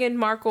out to Meghan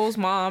Markle's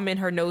mom and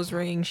her nose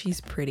ring. She's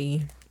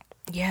pretty.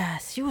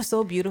 Yes, she was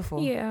so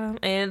beautiful. Yeah,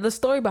 and the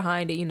story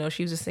behind it, you know,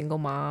 she was a single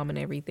mom and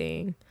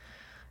everything.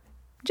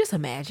 Just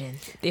imagine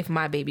if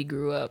my baby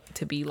grew up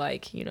to be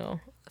like, you know,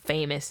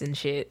 famous and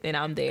shit, and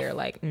I'm there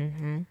like,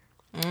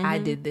 I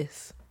did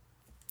this.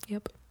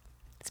 Yep,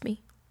 it's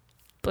me.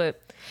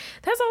 But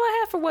that's all I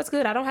have for what's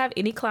good. I don't have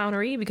any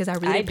clownery because I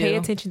really pay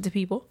attention to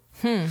people.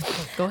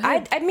 Go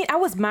ahead. I mean, I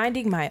was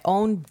minding my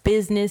own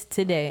business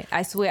today.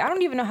 I swear, I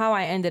don't even know how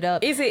I ended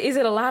up. Is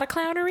it a lot of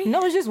clownery?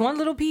 No, it's just one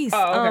little piece.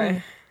 Oh,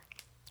 okay.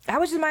 I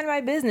was just minding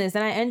my business,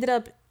 and I ended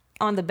up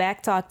on the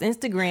Back Talk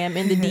Instagram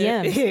in the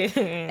DM.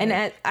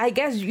 And I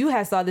guess you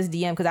have saw this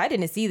DM because I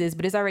didn't see this,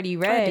 but it's already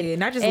read. I did,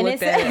 and I just and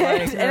looked at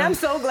it. Like, and I'm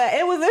so glad.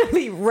 It was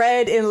literally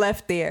read and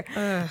left there.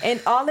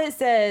 And all it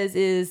says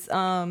is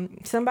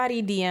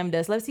somebody DM'd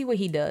us. Let's see what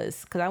he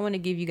does because I want to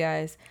give you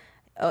guys.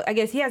 I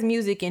guess he has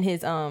music in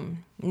his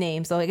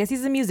name, so I guess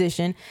he's a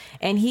musician.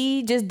 And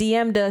he just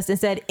DM'd us and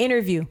said,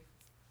 interview.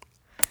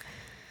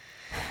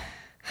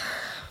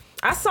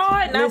 I saw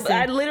it, and Listen.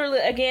 I literally,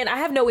 again, I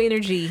have no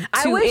energy to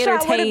I wish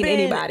entertain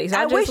anybody. So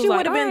I just wish was you like,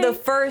 would have been the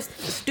 "Alright." first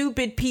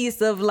stupid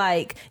piece of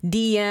like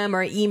DM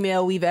or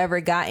email we've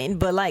ever gotten.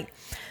 But like,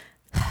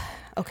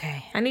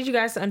 okay, I need you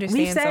guys to understand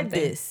we've said something.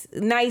 this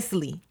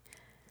nicely.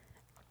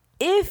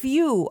 If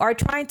you are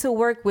trying to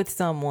work with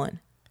someone,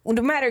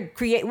 no matter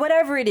create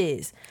whatever it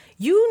is,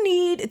 you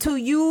need to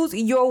use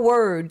your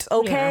words,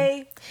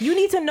 okay? You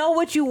need to know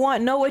what you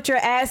want, know what you're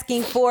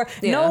asking for,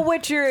 know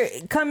what you're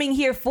coming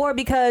here for,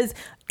 because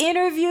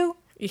interview.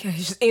 Yeah,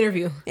 just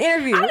interview.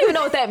 Interview. I don't even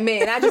know what that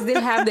meant. I just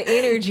didn't have the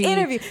energy.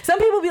 Interview. Some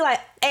people be like,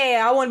 hey,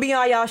 I want to be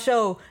on y'all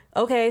show.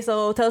 Okay,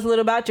 so tell us a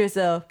little about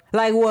yourself.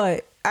 Like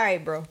what? All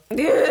right, bro. All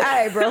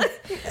right, bro.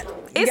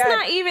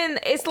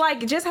 It's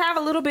like, just have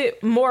a little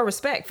bit more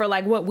respect for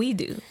like what we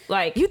do.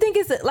 Like, You think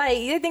it's like,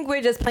 you think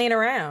we're just playing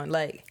around.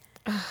 Like,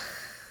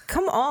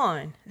 come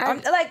on.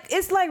 Like,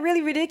 it's like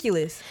really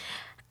ridiculous.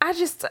 I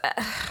just,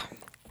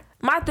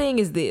 my thing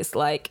is this,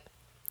 like,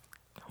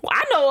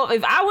 I know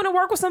if I want to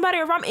work with somebody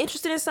or if I'm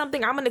interested in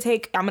something, I'm going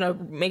to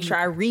make sure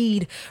I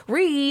read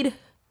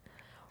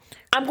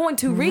I'm going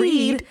to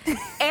read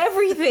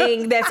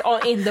everything that's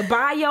in the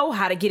bio,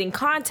 how to get in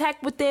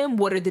contact with them,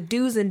 what are the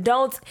do's and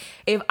don'ts.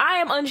 If I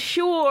am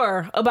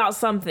unsure about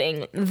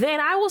something,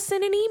 then I will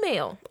send an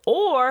email.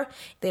 Or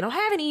if they don't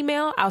have an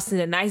email, I'll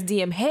send a nice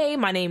DM. Hey,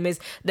 my name is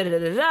da da da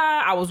da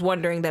da. I was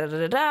wondering da da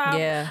da da.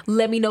 Yeah.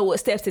 Let me know what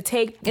steps to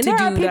take. And there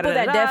are people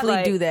that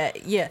definitely do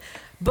that. Yeah.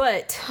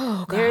 But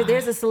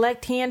there's a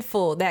select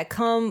handful that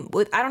come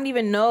with, I don't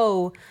even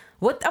know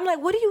what, I'm like,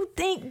 what do you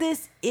think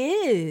this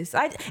is?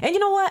 And you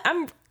know what?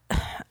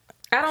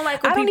 I don't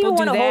like when people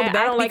do that.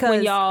 I don't like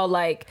when y'all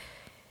like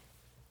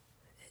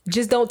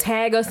just don't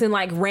tag us in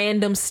like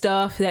random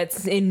stuff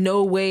that's in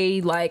no way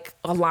like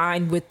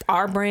aligned with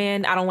our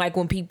brand. I don't like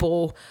when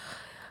people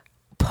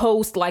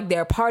post like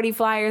their party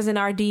flyers in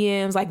our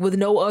DMs like with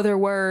no other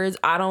words.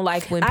 I don't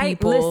like when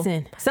people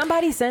listen.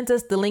 Somebody sent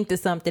us the link to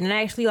something and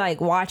I actually like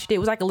watched it. It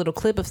was like a little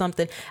clip of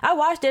something. I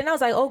watched it and I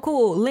was like, oh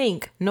cool,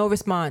 link, no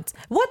response.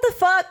 What the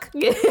fuck?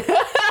 What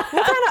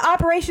kind of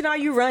operation are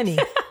you running?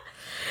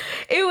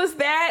 It was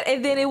that,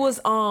 and then it was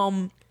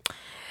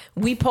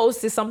we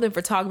posted something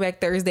for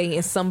Talkback Thursday,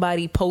 and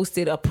somebody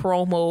posted a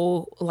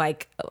promo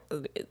like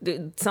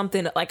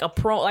something like a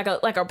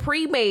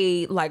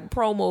pre-made like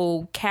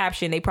promo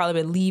caption. They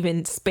probably been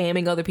leaving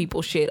spamming other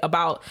people's shit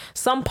about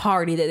some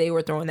party that they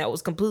were throwing that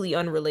was completely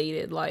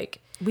unrelated.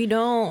 Like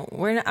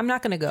I'm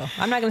not gonna go.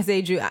 I'm not gonna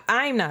say Drew.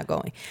 I'm not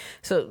going.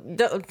 So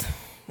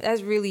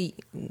that's really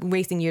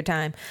wasting your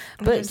time.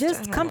 But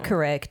just come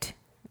correct.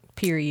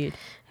 Period.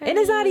 And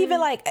it's not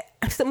even like,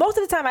 so most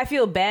of the time I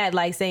feel bad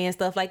like saying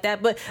stuff like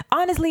that, but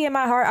honestly in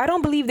my heart I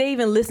don't believe they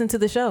even listen to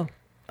the show.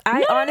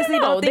 I honestly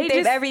don't think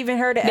they've ever even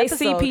heard an episode.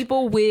 They see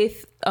people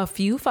with a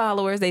few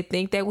followers, they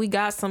think that we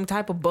got some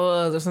type of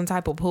buzz or some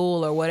type of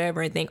pull or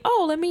whatever and think,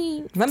 oh, let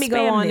me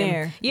go on them.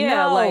 there.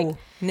 Yeah, no, like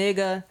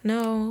nigga.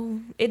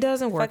 No, it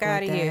doesn't work. Fuck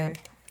out of here.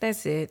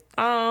 That's it.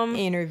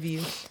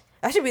 Interview.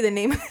 That should be the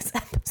name of this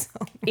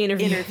episode.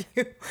 Interview.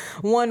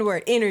 One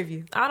word,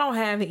 interview. I don't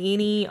have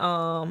any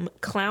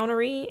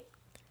clownery.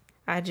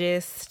 I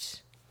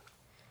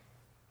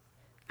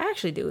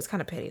actually do. It's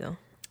kind of petty though.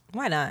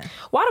 Why not?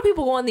 Why do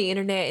people go on the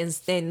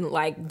internet and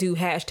like do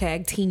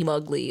hashtag team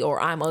ugly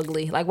or I'm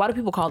ugly? Like, why do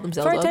people call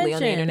themselves ugly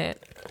on the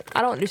internet?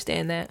 I don't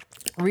understand that.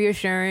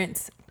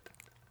 Reassurance.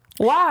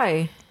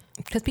 Why?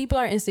 Because people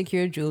are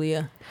insecure,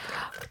 Julia.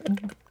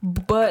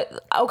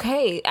 But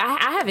okay,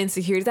 I have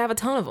insecurities. I have a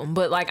ton of them.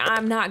 But like,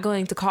 I'm not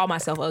going to call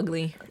myself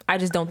ugly. I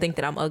just don't think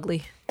that I'm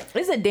ugly.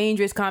 It's a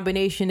dangerous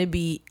combination to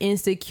be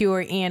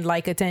insecure and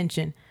like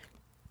attention.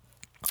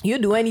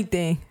 You'll do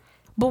anything.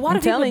 But why do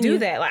people do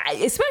that?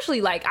 Like,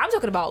 especially like, I'm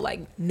talking about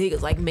like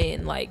niggas, like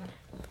men. Like,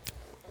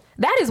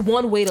 that is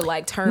one way to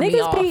like turn me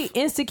off. Niggas be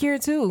insecure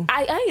too.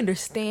 I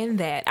understand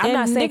that. I'm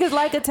not saying niggas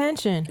like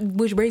attention.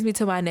 Which brings me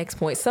to my next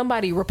point.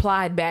 Somebody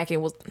replied back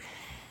and was,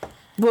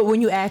 what,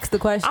 when you asked the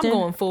question? I'm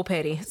going full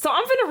petty. So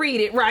I'm finna read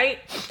it, right?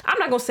 I'm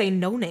not gonna say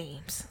no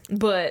names,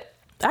 but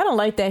I don't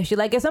like that shit.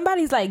 Like, if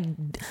somebody's like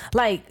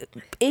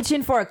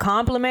itching for a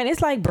compliment,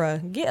 it's like,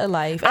 bruh, get a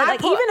life.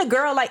 Like, even a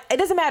girl, like, it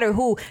doesn't matter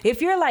who.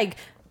 If you're like,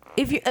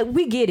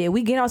 we get it.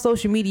 We get on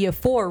social media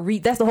for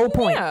that's the whole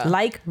point. Yeah.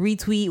 Like,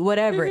 retweet,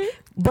 whatever. Mm-hmm.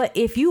 But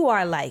if you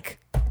are like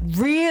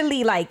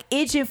really like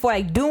itching for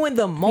like doing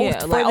the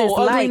most for like, this,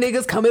 ugly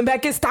niggas coming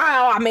back in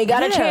style, I may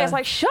got a chance.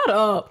 Like, shut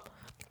up.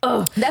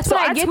 That's so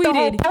what I get tweeted, the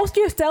whole post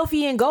your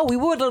selfie and go. We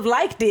would have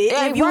liked it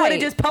if you would have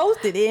just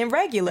posted it in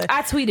regular.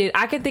 I tweeted,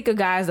 I can think a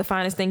guy is the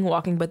finest thing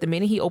walking, but the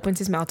minute he opens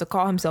his mouth to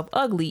call himself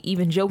ugly,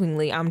 even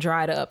jokingly, I'm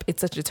dried up. It's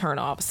such a turn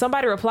off.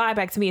 Somebody replied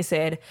back to me and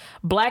said,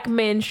 black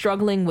men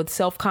struggling with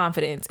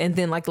self-confidence, and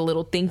then like the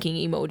little thinking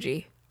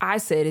emoji. I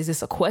said, is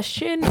this a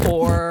question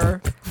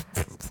or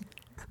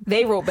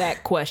they wrote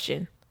back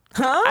question.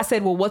 Huh? I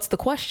said, well, what's the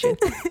question?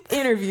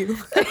 Interview.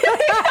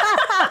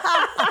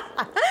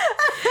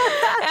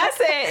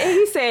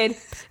 He said,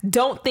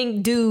 don't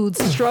think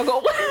dudes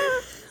struggle.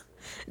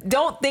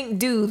 Don't think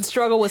dudes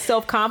struggle with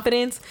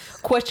self-confidence? ?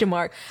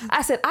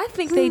 I said, I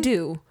think they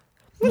do.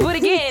 But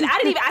again,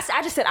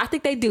 I just said, I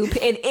think they do,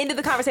 and ended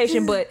the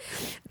conversation, but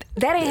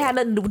that ain't had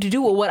nothing to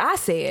do with what I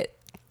said.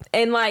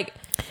 And like,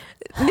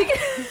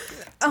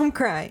 nigga, I'm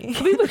crying.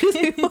 People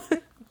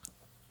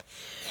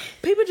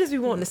just be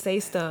wanting to say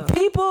stuff.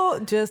 People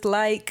just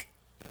like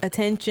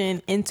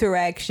attention,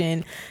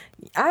 interaction.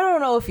 I don't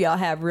know if y'all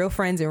have real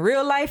friends in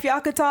real life y'all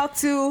could talk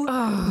to,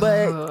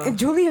 but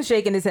Julia's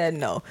shaking his head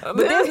no. But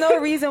there's no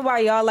reason why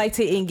y'all like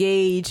to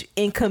engage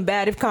in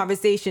combative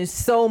conversations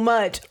so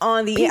much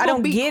on the I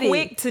don't get it.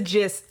 Quick to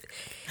just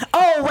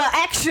oh well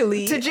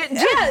actually to just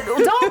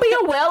don't be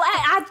a well.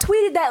 I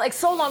tweeted that like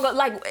so long ago.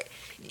 Like,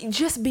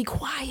 just be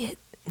quiet.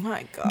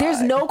 My God.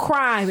 There's no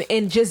crime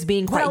in just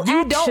being quiet.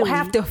 You don't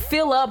have to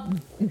fill up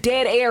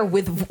dead air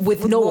with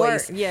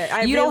noise.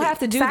 Yeah, you don't have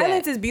to do that.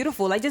 Silence is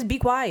beautiful. Like, just be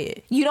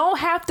quiet. You don't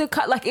have to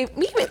cut. Like, if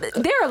even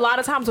there are a lot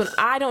of times when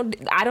I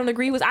don't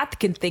agree with. I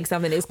can think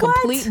something is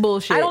complete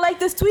bullshit. I don't like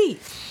this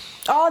tweet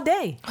all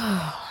day.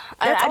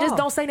 I just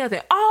don't say nothing.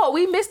 Oh,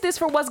 we missed this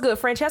for what's good.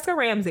 Francesca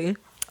Ramsey.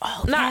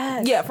 Oh,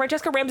 yes. Yeah,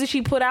 Francesca Ramsey,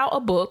 she put out a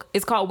book.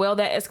 It's called Well,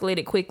 That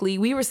Escalated Quickly.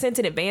 We were sent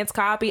an advance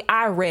copy.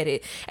 I read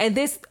it. And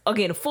this,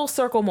 again, a full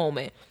circle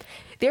moment.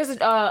 There's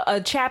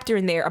a chapter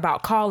in there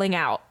about calling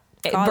out.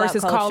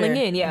 Versus calling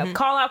in,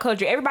 call out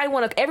culture. Everybody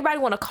want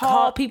to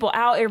call people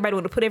out. Everybody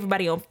want to put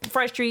everybody on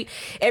Front Street.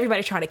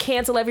 Everybody's trying to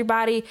cancel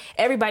everybody.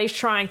 Everybody's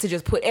trying to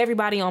just put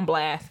everybody on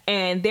blast.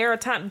 And there are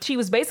times she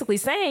was basically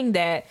saying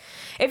that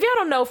if y'all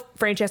don't know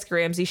Francesca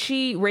Ramsey,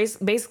 she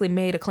basically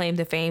made a claim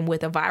to fame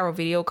with a viral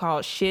video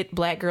called "Shit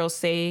White Girls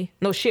Say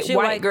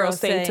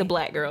to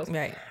Black Girls."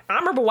 Right. I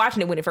remember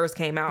watching it when it first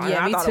came out.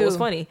 Yeah, and I thought too. it was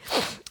funny,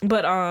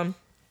 but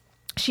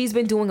she's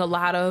been doing a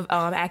lot of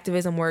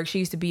activism work. She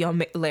used to be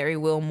on Larry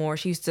Wilmore.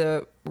 She used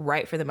to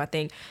write for them, I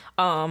think.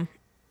 And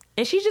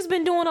she's just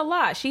been doing a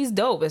lot. She's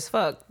dope as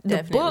fuck.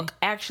 Definitely. The book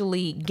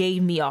actually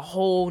gave me a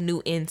whole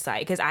new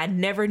insight because I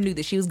never knew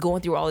that she was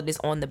going through all of this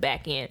on the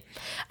back end.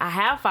 I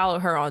have followed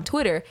her on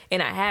Twitter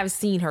and I have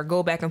seen her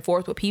go back and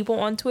forth with people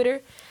on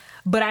Twitter,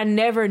 but I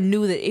never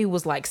knew that it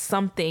was like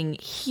something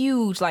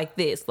huge like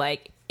this.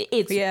 Like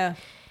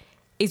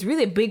it's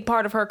really a big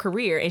part of her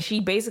career. And she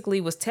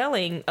basically was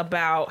telling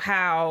about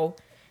how,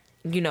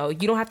 you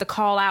don't have to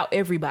call out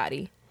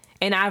everybody.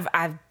 And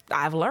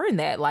I've learned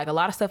that. Like, a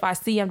lot of stuff I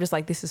see, I'm just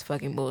like, this is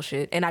fucking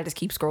bullshit. And I just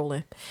keep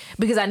scrolling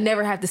because I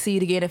never have to see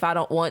it again if I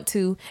don't want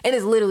to. And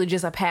it's literally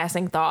just a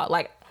passing thought.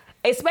 Like,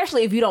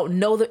 especially if you don't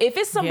know them. If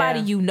it's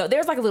somebody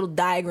there's like a little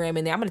diagram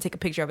in there. I'm going to take a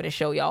picture of it and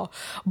show y'all.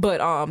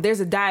 But there's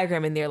a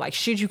diagram in there. Like,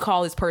 should you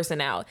call this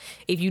person out?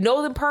 If you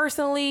know them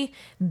personally,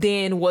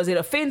 then was it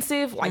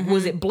offensive? Like,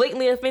 was it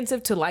blatantly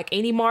offensive to like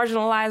any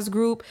marginalized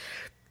group?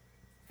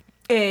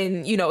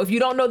 And, if you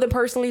don't know them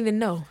personally, then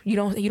no, you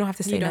don't have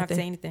to say nothing. You don't have to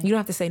say anything. You don't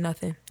have to say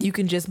nothing. You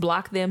can just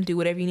block them, do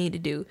whatever you need to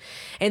do.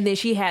 And then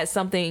she had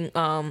something,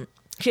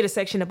 she had a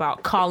section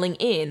about calling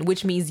in,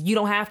 which means you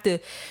don't have to.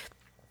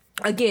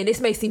 Again, this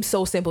may seem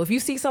so simple. If you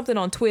see something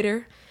on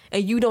Twitter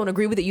and you don't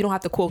agree with it, you don't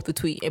have to quote the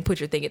tweet and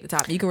put your thing at the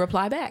top. You can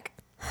reply back.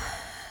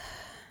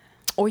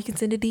 Or you can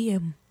send a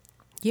DM.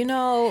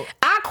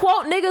 I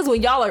quote niggas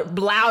when y'all are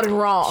loud and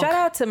wrong. Shout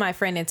out to my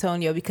friend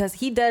Antonio because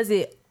he does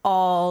it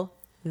all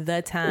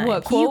the time.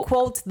 What, he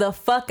quotes the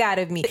fuck out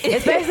of me,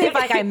 especially if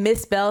like I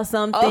misspell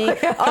something.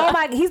 Oh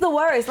my, he's the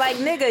worst. Like,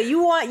 nigga,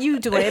 you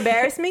to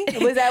embarrass me?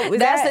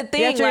 That's the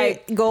thing.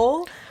 Like,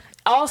 goal.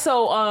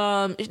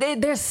 Also,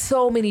 there's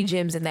so many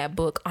gems in that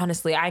book.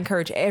 Honestly, I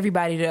encourage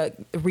everybody to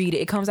read it.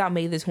 It comes out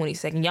May the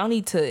 22nd. Y'all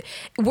need to.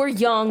 We're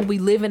young. We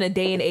live in a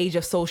day and age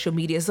of social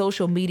media.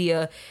 Social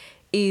media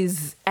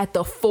is at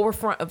the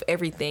forefront of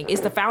everything.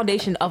 It's the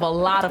foundation of a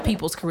lot of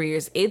people's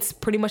careers. It's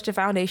pretty much the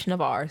foundation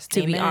of ours,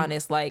 to be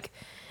honest. Like,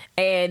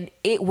 and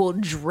it will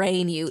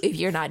drain you if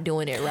you're not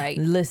doing it right.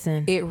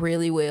 Listen, it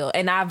really will.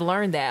 And I've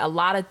learned that a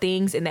lot of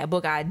things in that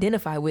book I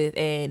identify with,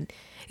 and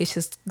it's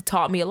just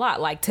taught me a lot.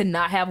 Like, to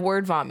not have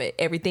word vomit.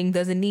 Everything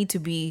doesn't need to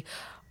be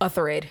a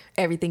thread.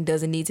 Everything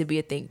doesn't need to be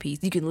a think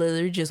piece. You can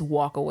literally just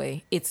walk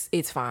away. It's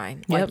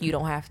fine. Yep. Like, you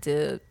don't have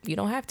to.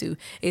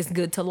 It's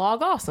good to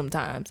log off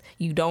sometimes.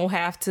 You don't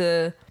have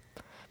to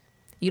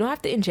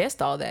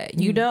ingest all that.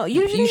 You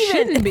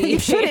shouldn't be. You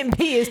shouldn't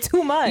be. It's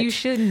too much. You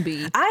shouldn't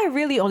be. I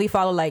really only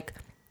follow like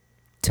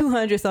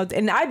 200 something,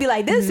 and I'd be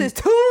like, this is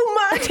too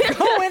much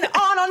going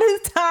on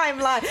his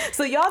timeline.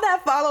 So y'all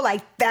that follow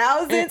like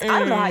thousands, I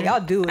don't know how y'all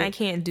do it. I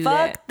can't do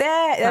that. Fuck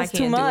that. That's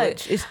too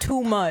much. It. It's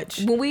too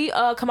much. When we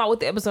come out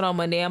with the episode on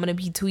Monday, I'm gonna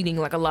be tweeting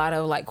like a lot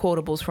of like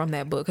quotables from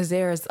that book because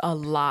there's a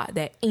lot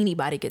that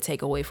anybody could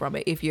take away from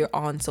it if you're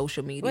on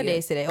social media. What day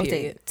is today?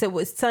 Okay, so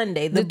it's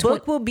Sunday. The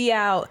book will be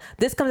out.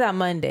 This comes out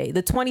Monday.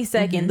 The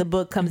 22nd, the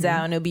book comes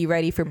out and it'll be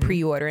ready for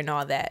pre-order and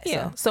all that.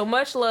 Yeah. So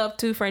much love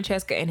to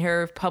Francesca and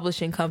her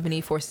publishing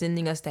company for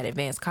sending us that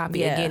advanced copy.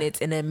 Yeah. Again,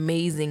 it's an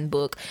amazing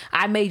book.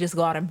 I may just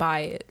go out and buy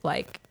it,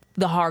 like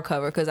the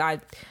hardcover, because I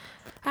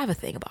have a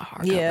thing about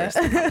hardcovers.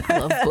 Yeah. I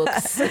love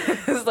books.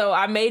 So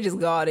I may just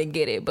go out and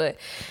get it. But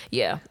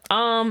yeah.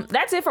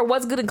 That's it for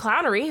What's Good in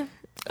Clownery.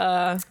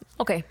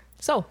 Okay.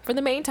 So for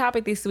the main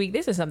topic this week,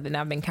 this is something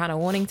I've been kind of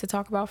wanting to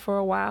talk about for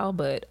a while,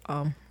 but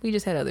we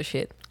just had other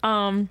shit.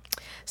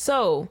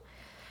 So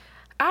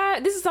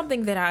this is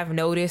something that I've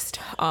noticed.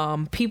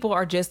 People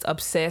are just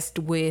obsessed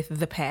with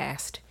the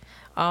past.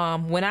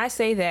 When I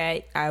say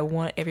that, I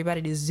want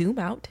everybody to zoom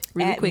out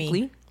really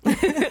quickly.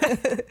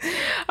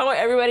 I want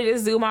everybody to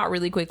zoom out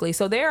really quickly.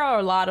 So there are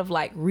a lot of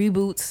like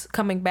reboots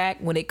coming back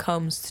when it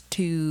comes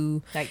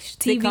to like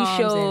TV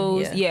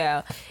shows.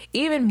 And,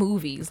 even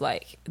movies.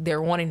 Like,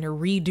 they're wanting to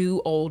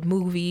redo old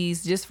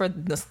movies just for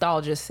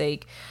nostalgia's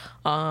sake.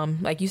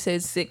 Like you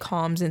said,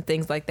 sitcoms and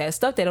things like that.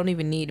 Stuff that don't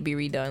even need to be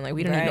redone. Like,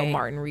 we don't need no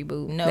Martin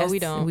reboot. No, we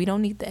don't. We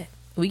don't need that.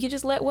 We can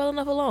just let well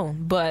enough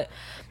alone. But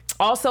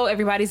also,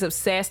 everybody's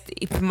obsessed,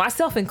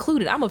 myself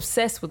included. I'm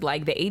obsessed with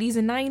like the 80s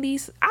and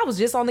 90s. I was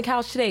just on the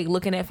couch today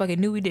looking at fucking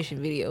New Edition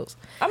videos.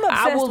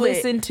 I will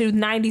listen to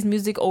 90s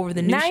music over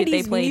the new shit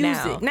they play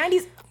now.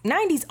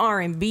 90s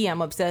R&B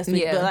I'm obsessed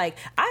with. But like,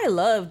 I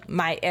love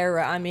my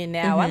era I'm in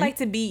now.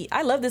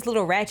 I love this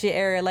little ratchet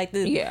era, like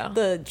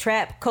the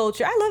trap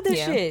culture. I love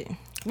this shit.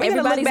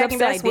 Everybody's back and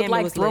be obsessed with "Damn, it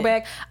like was lit."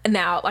 throwback.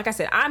 Now, like I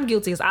said, I'm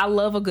guilty because I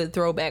love a good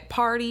throwback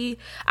party.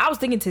 I was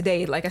thinking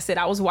today, like I said,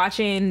 I was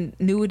watching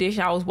New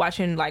Edition. I was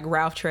watching like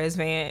Ralph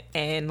Tresvant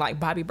and like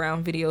Bobby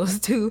Brown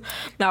videos too.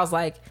 And I was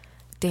like,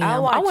 damn,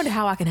 I wonder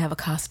how I can have a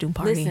costume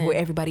party where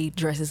everybody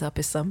dresses up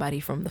as somebody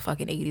from the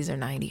fucking 80s or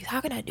 90s.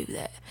 How can I do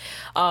that?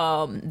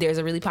 There's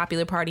a really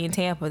popular party in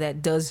Tampa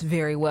that does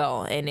very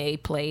well, and they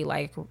play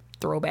like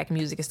throwback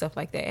music and stuff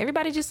like that.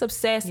 Everybody's just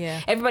obsessed. Yeah.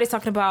 Everybody's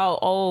talking about,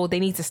 oh, they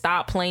need to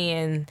stop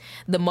playing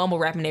the mumble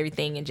rap and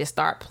everything and just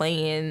start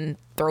playing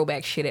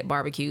throwback shit at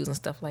barbecues and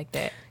stuff like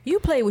that. You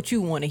play what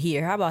you want to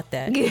hear. How about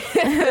that?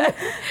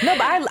 No,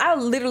 but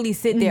I'll literally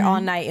sit there all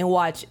night and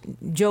watch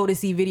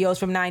Jodeci videos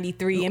from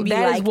 93 and be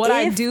That like, is what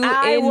I if do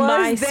I in was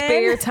my then-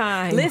 spare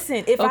time.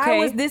 Listen, if I Okay?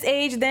 was this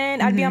age then,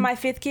 I'd be on my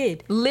 5th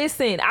kid.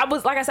 Listen, I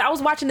was, like I said, I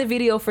was watching the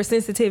video for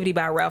Sensitivity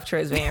by Ralph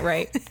Tresvant,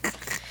 right?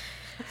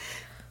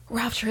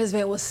 Ralph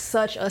Tresvant was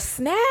such a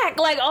snack.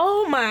 Like,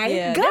 oh my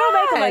God. They don't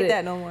make them like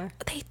that no more.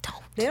 They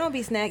don't. They don't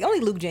be snack. Only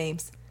Luke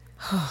James.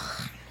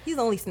 He's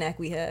the only snack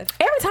we have.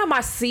 Every time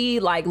I see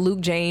like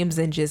Luke James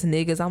and just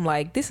niggas, I'm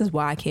like, this is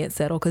why I can't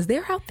settle, because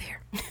they're out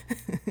there.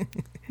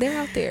 They're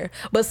out there.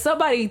 But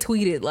somebody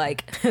tweeted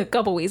like a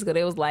couple weeks ago,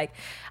 they was like,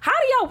 how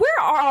do y'all, where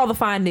are all the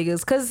fine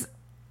niggas? Because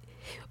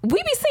we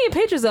be seeing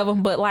pictures of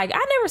them, but like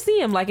I never see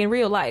them like in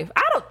real life.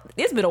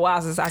 It's been a while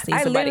since I seen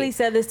I somebody. literally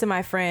said this to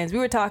my friends. We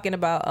were talking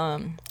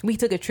about we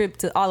took a trip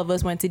to, all of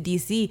us went to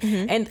DC,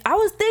 and I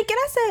was thinking,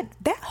 I said,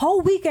 that whole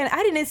weekend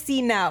I didn't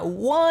see not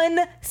one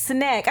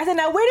snack. I said,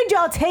 now where did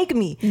y'all take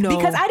me? No.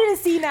 Because I didn't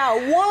see not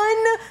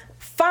one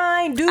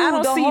fine dude I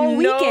don't the see whole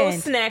no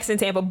weekend. snacks in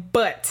Tampa,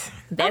 but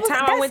that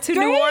time I That's went to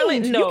New strange.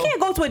 Orleans. No, You can't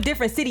go to a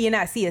different city and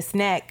not see a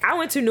snack. I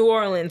went to New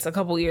Orleans a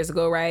couple years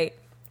ago, right?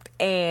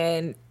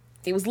 And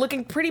it was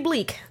looking pretty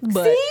bleak.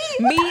 But See?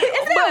 Isn't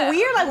that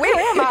weird? Like, where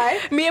am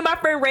I? Me and my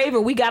friend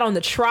Raven, we got on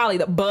the trolley,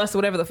 the bus,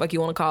 whatever the fuck you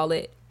want to call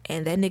it,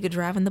 and that nigga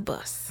driving the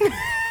bus.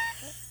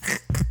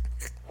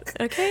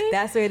 Okay,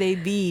 That's where they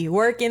be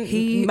working,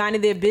 he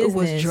minding their business.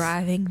 was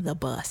driving the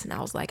bus, and I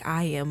was like,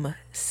 I am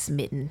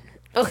smitten.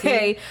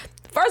 Okay,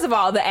 first of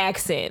all, the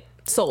accent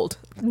sold,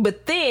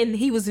 but then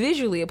he was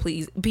visually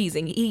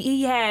appeasing.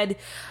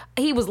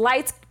 He was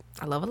light.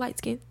 I love a light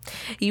skin.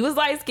 He was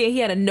light skinned. He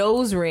had a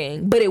nose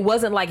ring, but it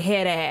wasn't like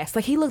head ass.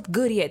 Like, he looked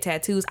good. He had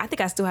tattoos. I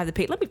think I still have the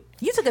pic.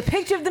 You took a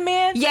picture of the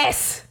man?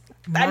 Yes.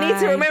 I need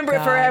to My remember it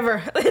God.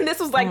 forever. And this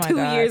was like Oh my 2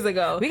 God. years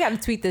ago. We got to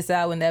tweet this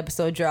out when the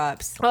episode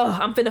drops. Oh,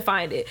 I'm finna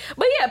find it.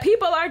 But yeah,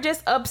 people are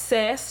just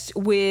obsessed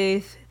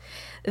with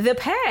the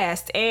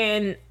past.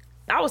 And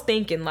I was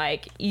thinking,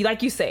 like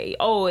you say,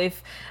 oh,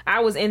 if I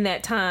was in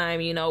that time,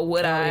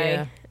 would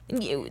I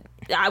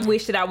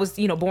wish that I was,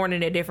 born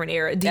in a different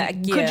era.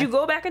 Could you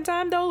go back in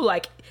time though?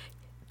 Like,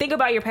 think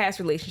about your past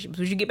relationships.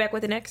 Would you get back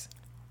with an ex?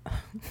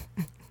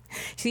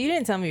 So you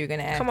didn't tell me you were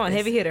going to ask Come on, this.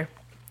 heavy hitter.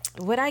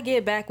 Would I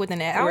get back with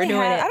an ex? We're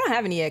doing it. I don't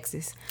have any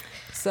exes.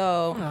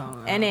 So,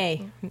 NA.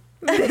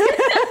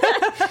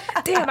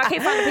 Damn, I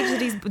can't find a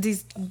picture of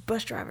these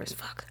bus drivers.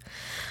 Fuck.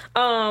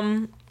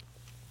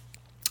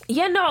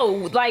 Yeah,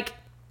 no, like,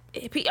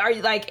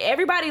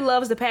 everybody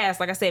loves the past.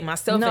 Like I said,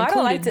 myself No, I included.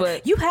 don't like to.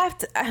 But You have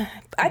to. I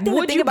think the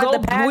would thing you about go?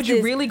 the past Would you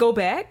is, really go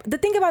back? the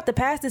thing about the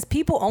past is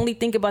people only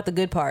think about the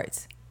good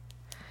parts.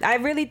 I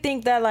really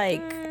think that I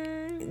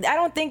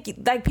don't think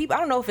people. I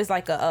don't know if it's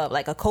like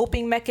a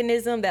coping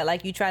mechanism that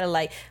like you try to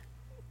like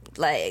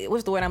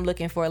what's the word I'm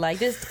looking for? Like,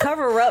 just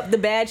cover up the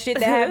bad shit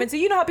that happened. So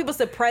you know how people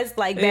suppress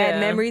like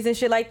bad memories and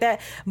shit like that.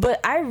 But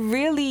I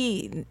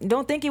really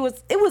don't think it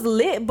was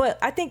lit. But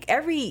I think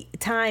every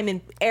time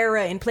and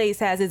era and place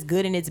has its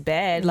good and its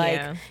bad.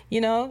 Like,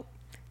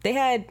 they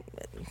had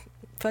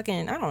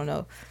fucking, I don't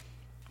know.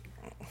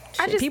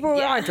 People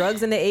were on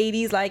drugs in the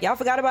 80s. Like, y'all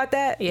forgot about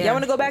that? Yeah. Y'all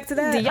want to go back to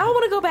that? Do y'all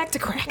want to go back to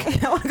crack?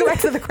 Y'all want to go back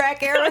to the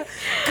crack era?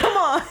 Come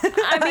on.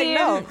 I mean,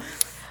 no.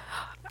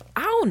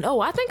 I don't know.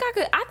 I think I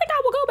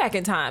would go back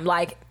in time.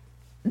 Like,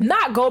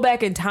 not go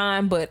back in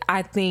time, but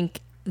I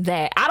think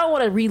that I don't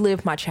want to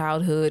relive my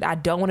childhood. I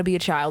don't want to be a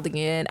child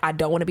again. I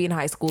don't want to be in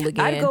high school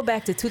again. I'd go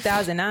back to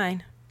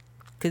 2009.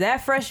 Because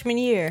that freshman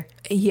year,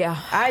 Yeah.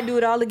 I'd do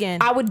it all again.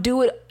 I would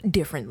do it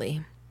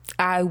differently.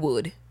 I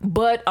would.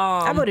 But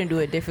I wouldn't do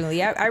it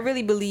differently. I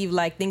really believe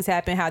like things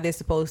happen how they're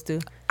supposed to.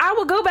 I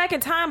would go back in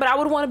time, but I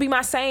would want to be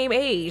my same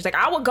age. Like,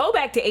 I would go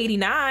back to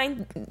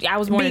 89. I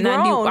was born in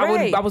 90.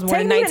 Right. I was born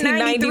Take in me to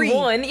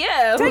 1991.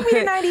 Yeah. Take me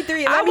to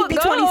 93 and let me be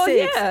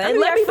 26. Yeah, and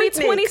let me be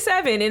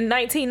 27 in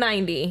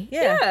 1990.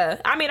 Yeah.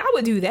 I mean, I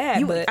would do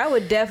that, but I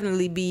would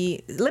definitely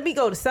be. Let me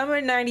go to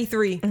summer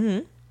 '93.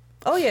 Mm-hmm.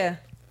 Oh yeah.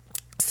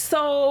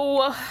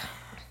 So,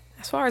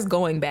 as far as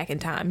going back in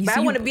time, But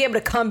I want to be able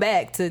to come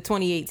back to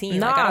 2018.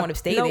 Like, I don't want to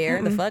stay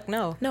there. The fuck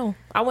no. No,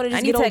 I want to just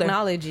I need get older.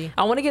 technology.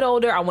 I want to get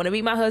older. I want to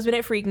meet my husband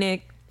at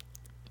Freaknik.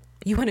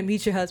 You want to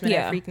meet your husband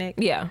at Freaknik?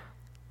 Yeah.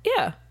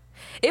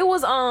 It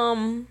was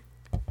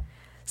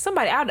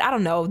somebody, I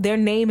don't know. Their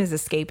name is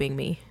escaping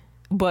me,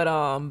 but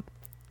I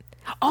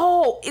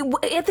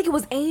think it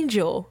was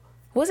Angel.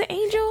 Was it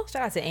Angel?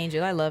 Shout out to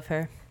Angel. I love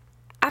her.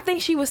 I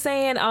think she was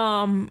saying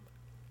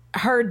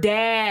her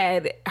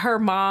dad, her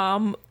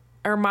mom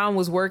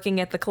was working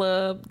at the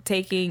club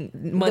taking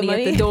money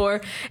at the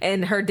door,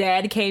 and her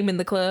dad came in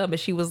the club and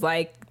she was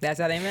like, that's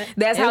how they met?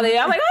 That's how they,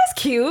 I'm like, oh,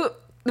 that's cute.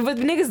 But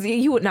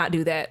niggas, you would not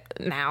do that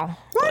now.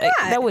 Why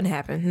not? That wouldn't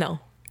happen. No.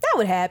 That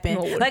would happen.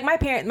 No, it like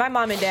my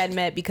mom and dad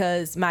met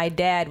because my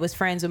dad was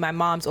friends with my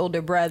mom's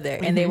older brother,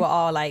 and they were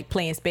all like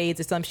playing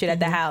spades or some shit at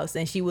the house,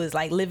 and she was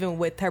like living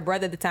with her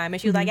brother at the time, and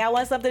she was like, I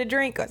want something to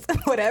drink or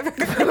whatever.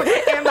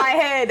 In my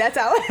head, that's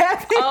how it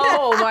happened.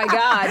 Oh my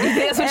God,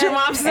 that's what your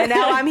mom said. And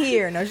now I'm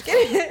here. No, just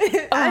kidding.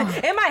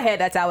 In my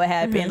head, that's how it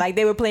happened. Like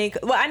they were playing.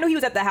 Well, I knew he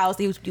was at the house.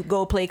 He was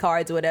go play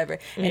cards or whatever.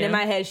 And in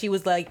my head, she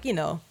was like, you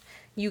know,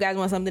 you guys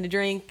want something to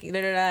drink,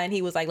 and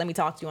he was like, let me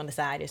talk to you on the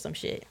side or some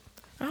shit.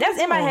 That's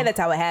in my head. That's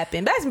how it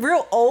happened. That's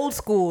real old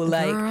school.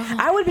 Like Girl.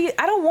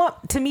 I don't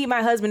want to meet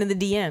my husband in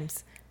the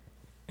DMs.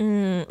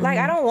 Like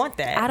I don't want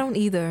that. I don't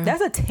either.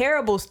 That's a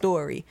terrible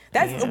story.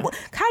 That's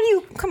how do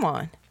you come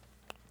on?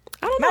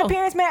 I don't know. My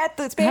parents met at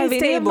the spades Have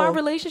table. any of my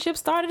relationships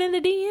started in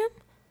the DM?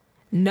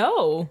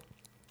 No.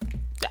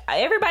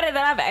 Everybody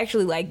that I've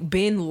actually like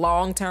been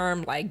long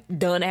term, like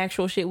done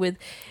actual shit with,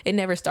 it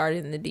never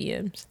started in the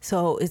DMs.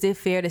 So is it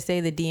fair to say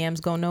the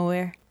DMs go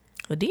nowhere?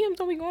 The DMs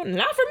don't be going.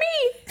 Not for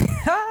me.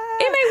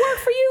 It may work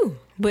for you,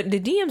 but the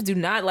DMs do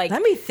not like.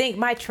 Let me think.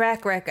 My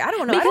track record. I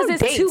don't know. Because I don't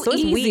it's date, too so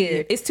it's easy.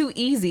 weird. It's too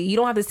easy. You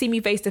don't have to see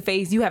me face to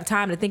face. You have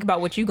time to think about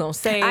what you gonna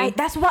say.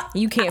 That's what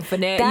you can't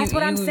finesse. That's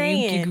what I'm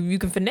saying. You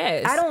can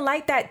finesse. I don't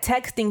like that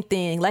texting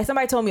thing. Like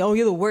somebody told me, "Oh,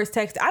 you're the worst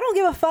texter." I don't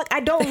give a fuck. I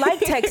don't like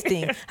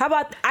texting. How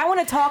about I want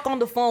to talk on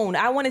the phone.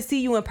 I want to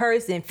see you in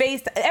person.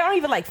 I don't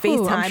even like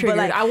FaceTime, but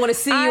like I want to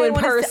see you in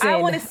person. I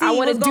want to see. I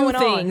want to do going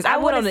things. On. I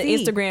went on an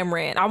Instagram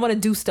rant. I want to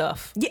do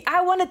stuff. Yeah,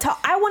 I want to talk.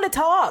 I want to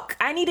talk.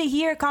 I need to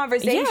hear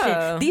conversation.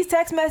 Yeah. These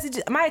text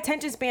messages, my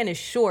attention span is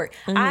short.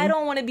 I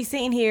don't want to be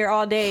sitting here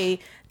all day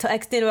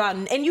texting about,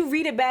 and you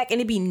read it back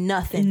and it be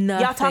nothing.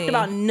 Y'all talked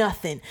about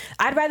nothing.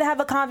 I'd rather have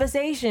a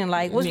conversation.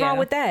 Like, what's wrong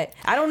with that?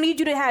 I don't need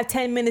you to have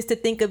 10 minutes to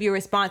think of your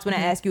response when I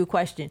ask you a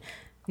question.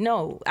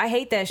 No, I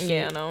hate that shit.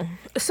 Yeah, no.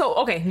 So,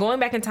 okay, going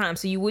back in time.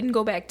 So you wouldn't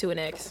go back to an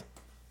ex?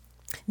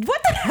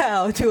 What the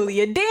hell,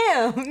 Julia?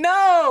 Damn,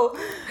 no.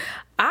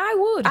 I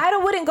would. I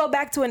wouldn't go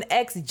back to an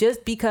ex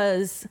just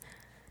because,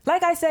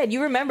 like I said,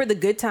 you remember the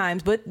good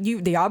times, but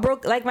y'all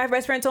broke. Like my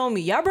best friend told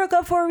me, y'all broke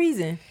up for a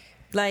reason.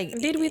 Like,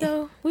 did we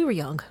though? We were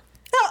young.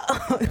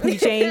 We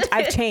changed.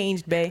 I've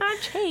changed, babe. I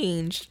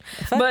changed.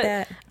 Fuck but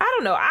that. I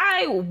don't know.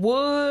 I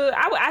would.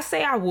 I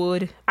say I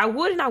would. I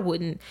would and I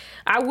wouldn't.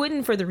 I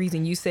wouldn't for the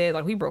reason you said.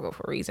 Like we broke up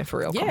for a reason. For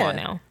real. Come on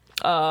now.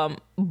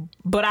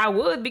 But I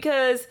would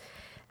because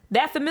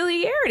that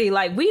familiarity.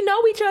 Like we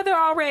know each other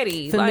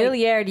already.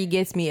 Familiarity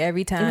gets me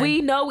every time.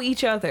 We know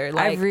each other.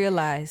 Like, I've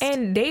realized.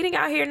 And dating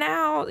out here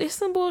now, it's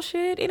some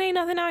bullshit. It ain't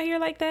nothing out here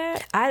like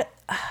that.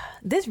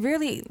 This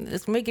really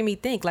is making me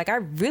think. Like I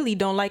really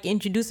don't like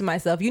introducing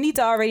myself. You need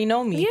to already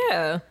know me.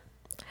 Yeah.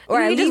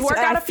 Or at least work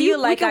out a few.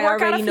 Like I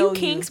already know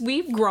kinks. you.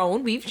 We've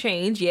grown. We've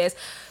changed. Yes,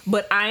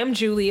 but I am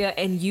Julia,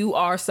 and you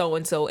are so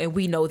and so, and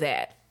we know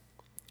that.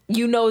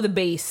 You know the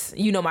base.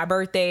 You know my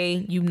birthday.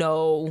 You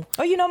know.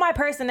 Oh, you know my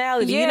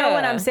personality. Yeah. You know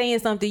when I'm saying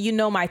something, you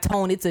know my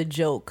tone. It's a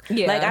joke.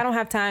 Yeah. Like I don't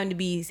have time to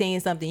be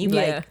saying something. You be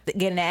like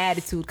getting an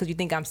attitude because you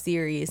think I'm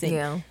serious.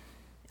 And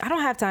I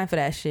don't have time for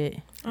that shit.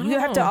 You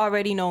have to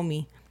already know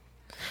me.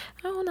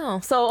 I don't know.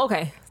 So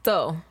okay.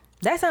 So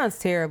that sounds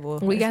terrible.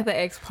 We got the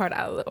X part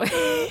out of the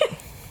way.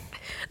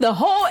 The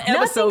whole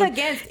episode. Nothing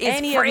against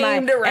any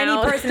around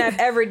person I've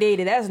ever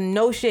dated. That's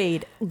no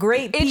shade.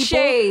 Great people. It's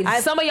shade.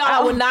 Some of y'all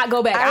I would not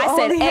go back. I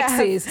said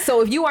exes.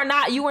 So if you are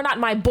not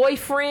my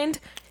boyfriend.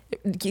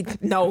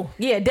 No.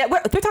 Yeah,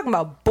 we're talking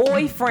about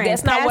boyfriends.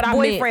 That's not what I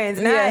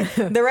boyfriends, meant.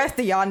 Not the rest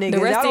of y'all niggas.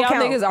 The rest of y'all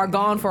niggas are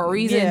gone for a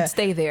reason. Yeah.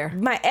 Stay there.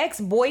 My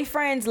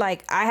ex-boyfriends,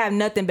 like, I have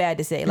nothing bad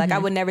to say. Like, I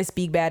would never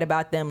speak bad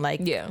about them.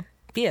 Like, yeah.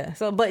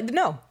 So, but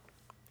no.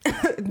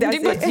 But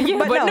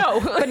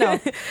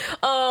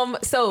no.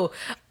 So,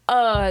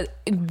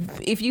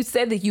 if you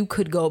said that you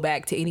could go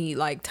back to any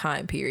like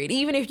time period,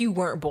 even if you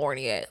weren't born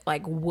yet,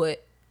 like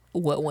what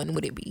one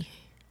would it be?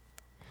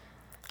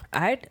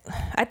 I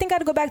think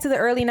I'd go back to the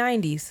early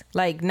 90s,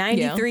 like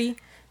 93,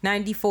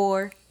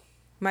 94.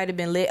 Might have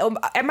been lit. Oh,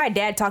 and my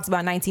dad talks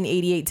about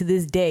 1988 to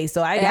this day,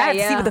 so I have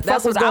to see what the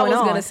fuck was going on.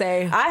 I was gonna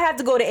say. I have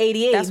to go to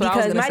 88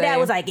 because my dad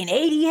was like, in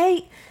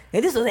 88?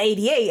 And this was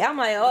 88. I'm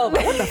like, oh,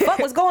 but what the fuck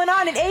was going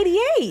on in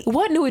 88?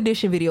 What New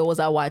Edition video was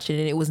I watching?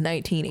 And it was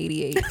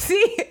 1988.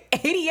 See,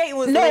 88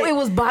 was it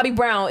was Bobby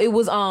Brown. It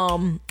was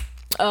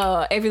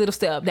Every Little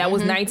Step. That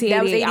was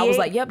 1988. I was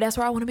like, yep, that's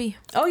where I want to be.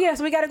 Oh yeah,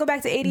 so we got to go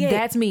back to 88.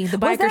 That's me. The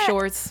biker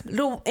shorts.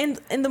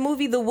 In the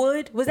movie The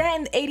Wood, was that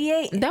in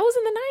 88? That was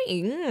in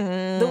the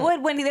 90s. The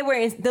Wood when they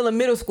were still in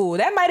middle school.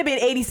 That might have been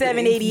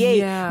 87, 88.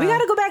 Yeah. We got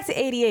to go back to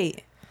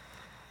 88.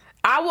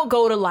 I will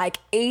go to like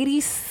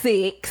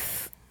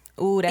 86.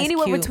 Ooh, that's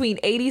anywhere cute. between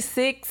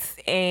 86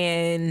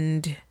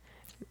 and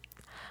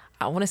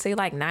I want to say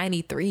like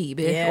 93.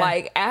 But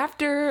like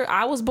after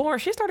I was born,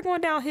 shit started going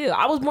downhill.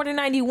 I was born in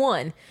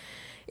 91.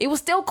 It was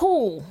still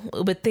cool,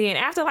 but then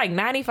after like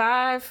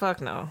 95,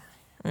 fuck no.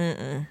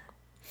 Then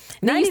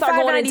you 95,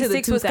 start going into the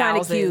 96 was kind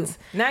of 2000s. cute.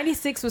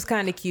 96 was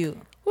kind of cute.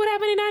 What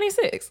happened in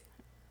 96?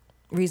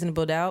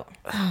 Reasonable Doubt.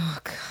 Oh,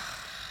 God.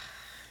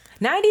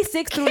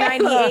 96 through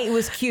 98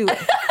 was cute.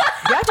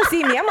 Y'all can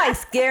see me. I'm like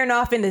scaring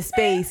off into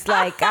space.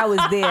 Like I was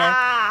there.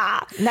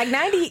 Like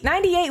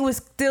 98 was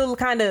still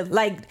kind of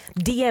like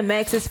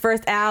DMX's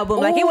first album.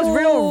 Like it was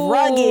real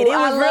rugged. It was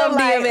I real love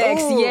like,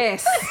 DMX. ooh.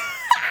 Yes.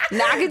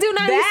 Now I can do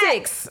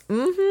 96.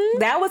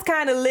 That was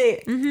kind of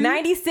lit.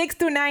 96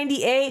 through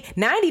 98.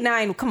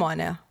 99. Come on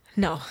now.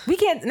 No. We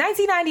can't.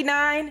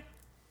 1999.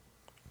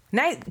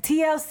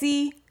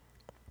 TLC.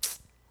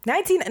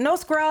 No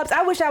Scrubs.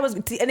 I wish I was.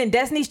 And then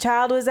Destiny's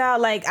Child was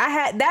out. Like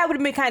that would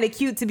have been kind of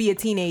cute to be a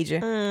teenager.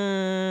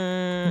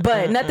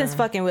 But nothing's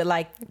fucking with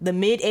like the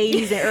mid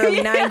 80s and early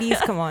 90s.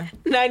 Come on.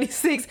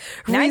 96.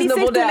 96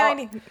 Reasonable to Doubt.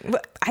 90.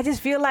 But I just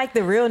feel like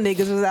the real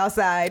niggas was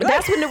outside.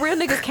 That's when the real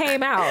niggas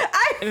came out.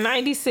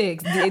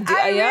 96.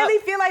 I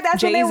really feel like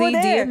that's when they were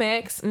there.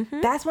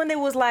 DMX. That's when it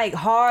was like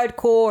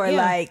hardcore.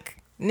 Yeah. Like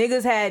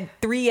niggas had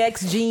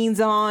 3X jeans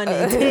on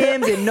and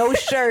Timbs and no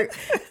shirt.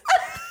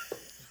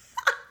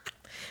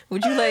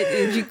 Would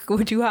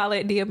you holler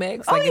at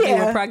DMX? Oh, Like if you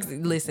yeah. were proxy,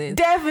 listen.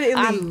 Definitely.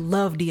 I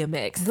love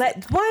DMX.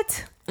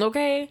 What?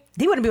 Okay.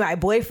 He wouldn't be my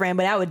boyfriend,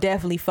 but I would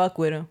definitely fuck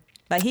with him.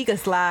 Like he could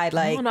slide.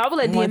 Like I don't know. I would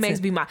let once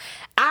DMX be my.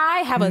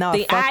 I have a No,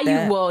 thing. fuck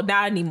that. Well,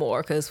 not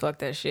anymore because fuck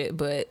that shit.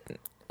 But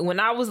when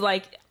I was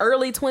like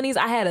early 20s,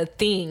 I had a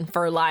thing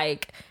for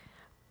like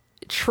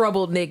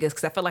troubled niggas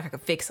because I felt like I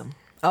could fix them.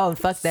 Oh,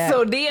 fuck that.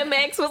 So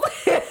DMX was.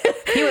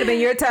 He would have been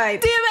your type.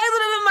 DMX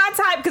would have been my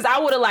type because I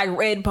would have like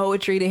read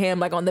poetry to him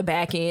like on the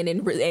back end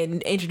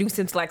and introduced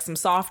him to like some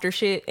softer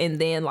shit, and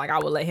then like I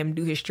would let him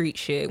do his street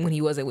shit when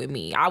he wasn't with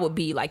me. I would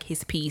be like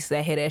his piece.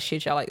 That head ass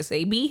shit y'all like to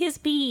say. Be his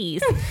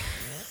piece.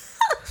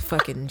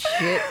 Fucking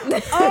shit.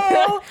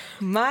 Oh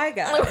my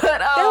god. But,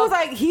 that was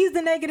like he's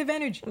the negative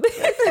energy.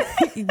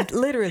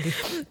 Literally.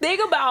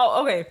 Think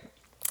about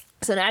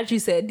So now that you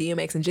said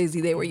DMX and Jay-Z,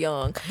 they were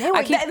young.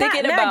 I keep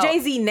thinking about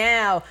Jay-Z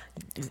now.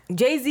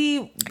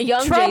 Jay-Z,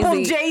 Young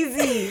troubled Jay-Z.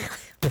 Jay-Z,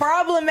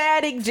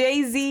 problematic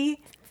Jay-Z,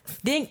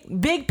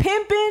 Big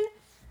Pimpin'.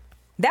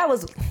 That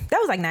was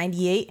like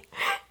 98.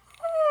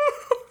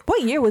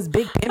 What year was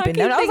Big Pimpin'?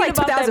 That was like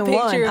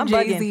 2001. I'm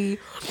bugging.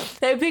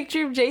 That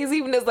picture of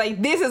Jay-Z when it's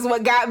like, this is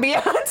what got me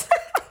out.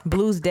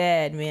 Blues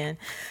Dad, man.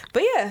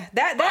 But yeah,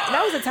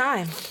 that was a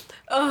time.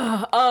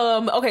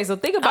 Okay, so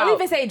think about. I would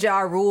even say Ja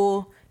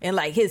Rule in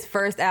like his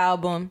first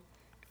album.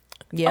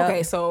 Yeah.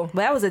 Okay, so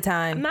but that was a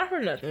time. Not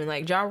for nothing.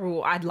 Like Ja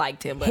Rule, I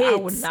liked him, but I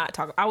would Hits. not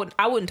talk. I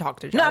wouldn't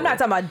talk to Ja. No, I'm not Rule.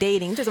 talking about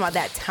dating. I'm just talking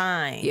about that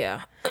time.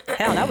 Yeah.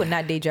 Hell, I would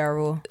not date Ja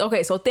Rule.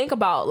 Okay, so think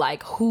about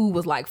like who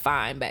was like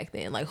fine back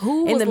then. Like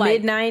who In was the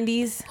like, mid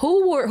 90s.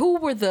 Who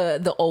were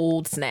the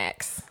old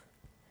snacks?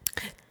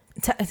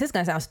 This is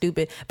gonna sound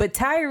stupid, but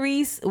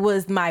Tyrese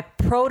was my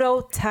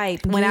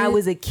prototype when I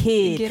was a Get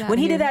kid. out When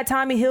he here. did that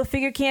Tommy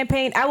Hilfiger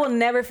campaign, I will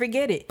never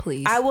forget it.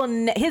 Please. I will.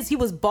 He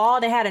was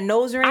bald and had a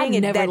nose ring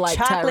and never that liked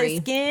chocolate Tyree.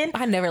 skin.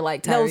 I never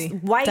liked Those Tyree.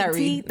 white Tyree.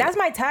 teeth. That's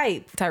my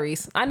type.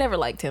 Tyrese. I never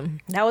liked him.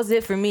 That was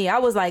it for me. I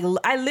was like,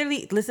 I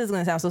literally, this is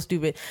going to sound so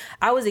stupid.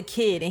 I was a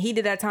kid and he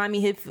did that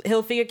Tommy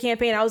Hilfiger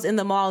campaign. I was in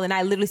the mall and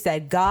I literally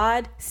said,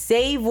 God,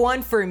 save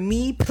one for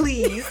me,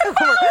 please.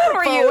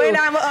 for you. when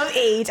I'm of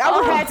age. I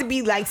would have had to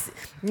be like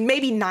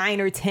maybe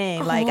 9 or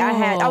 10. Like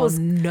I was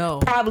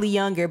probably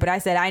younger, but I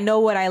said, I know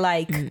what I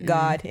like,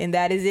 God, and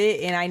that is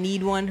it. And I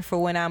need one for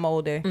when I'm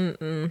older.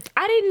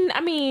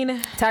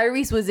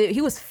 Tyrese was it.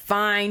 He was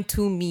fine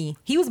to me.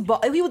 He was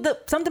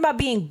something about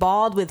being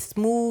bald with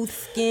smooth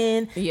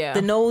skin. Yeah.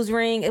 The nose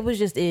ring. It was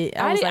just it.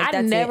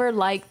 I never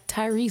liked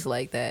Tyrese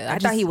like that. I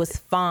thought he was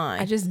fine.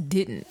 I just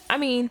didn't. I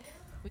mean,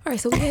 all right,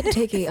 so we had to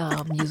take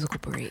a musical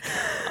break.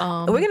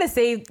 We're gonna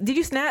save. Did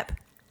you snap?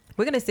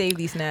 We're gonna save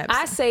these snaps.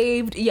 I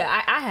saved.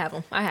 Yeah, I have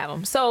them. I have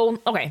them. So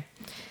okay.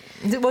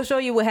 We'll show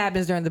you what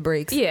happens during the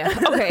breaks. Yeah.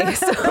 Okay.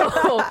 So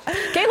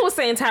Kayla was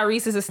saying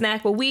Tyrese is a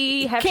snack, but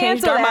we have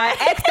changed our mind.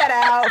 X that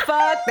out.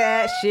 Fuck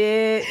that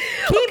shit.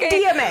 Keep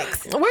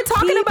DMX. We're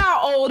talking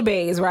about old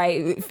bays,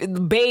 right?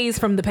 Bays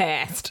from the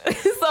past.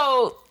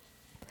 So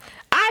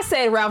I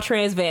said Ralph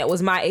Transvant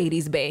was my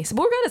 80s bass,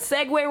 but we're going to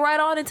segue right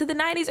on into the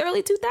 90s,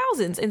 early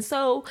 2000s. And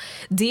so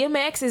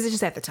DMX is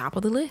just at the top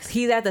of the list.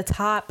 He's at the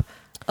top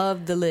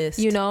of the list.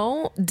 You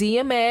know,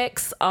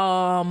 DMX,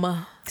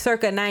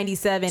 circa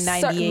 97,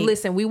 98.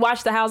 Listen, we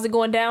watched the How's It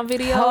Going Down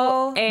video.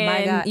 Oh and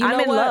my God. you know I'm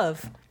in what?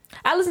 love.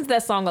 I listen to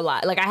that song a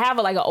lot. Like I have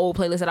an old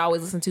playlist that I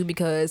always listen to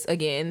because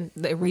again,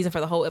 the reason for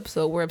the whole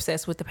episode, we're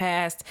obsessed with the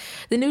past.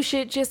 The new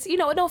shit just, it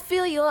don't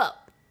fill you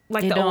up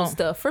like the old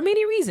stuff for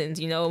many reasons.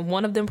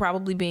 One of them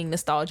probably being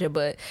nostalgia,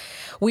 but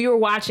we were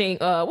watching,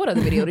 what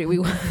other video did we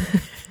watch?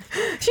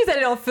 She said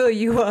it don't fill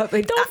you up.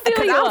 It don't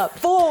fill you up. I'm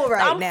full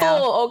now. I'm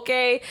full,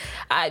 okay?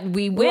 I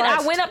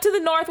went up to the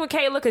north with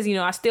Kayla because,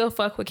 I still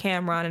fuck with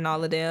Cameron and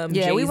all of them.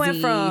 Yeah, Jay-Z. we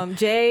went from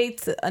Jay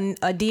to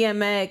a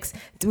DMX.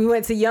 We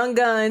went to Young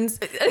Guns.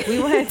 We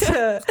went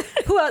to,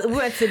 who else? We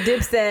went to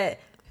Dipset.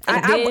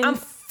 I'm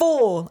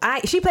full.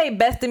 She played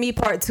Best of Me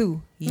Part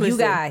 2. You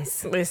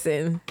guys.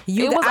 Listen.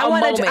 It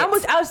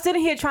was I was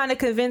sitting here trying to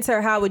convince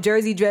her how a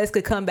jersey dress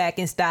could come back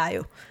in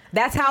style.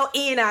 That's how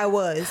in I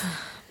was.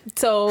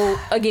 So,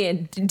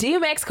 again,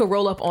 DMX could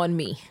roll up on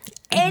me.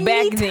 Anytime.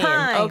 Back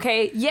then,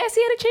 okay? Yes,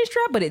 he had a chin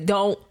strap, but it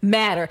don't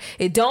matter.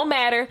 It don't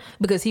matter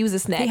because he was a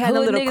snack. He had a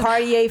little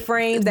Cartier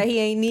frames that he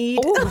ain't need.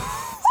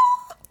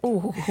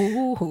 Ooh.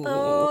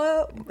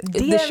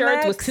 DMX, The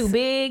shirt was too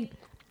big.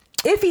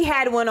 If he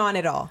had one on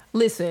at all.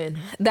 Listen,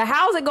 the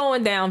How's It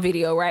Going Down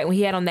video, right? When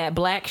he had on that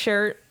black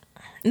shirt.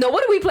 No,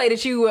 what did we play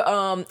that you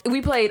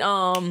we played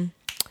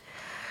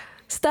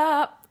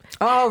Stop.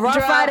 Oh, Rough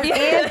Riders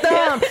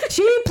Anthem.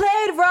 She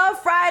played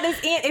Rough Riders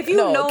Anthem. If you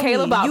know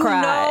Caleb me, you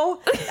cried.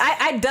 know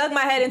I dug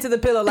my head into the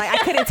pillow. Like,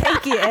 I couldn't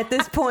take it at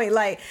this point.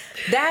 Like,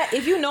 that,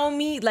 if you know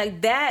me,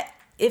 like that,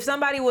 if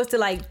somebody was to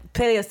like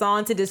play a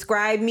song to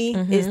describe me,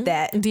 it's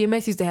that.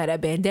 DMX used to have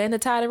that bandana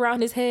tied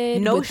around his head.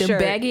 No with shirt. them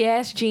baggy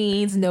ass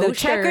jeans, no The shirt.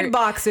 checkered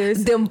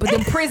boxers. Them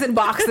prison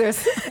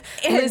boxers.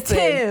 And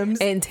Timbs.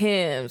 And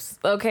Timbs.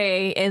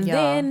 Okay. And Y'all.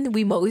 then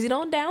we moseyed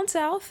on down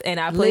south and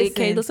I played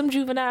Listen. Kayla some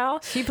Juvenile.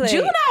 She played.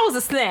 Juvenile was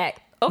a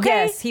snack. Okay.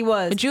 Yes, he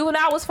was.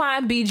 Juvenile was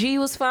fine. BG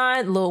was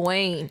fine. Lil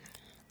Wayne.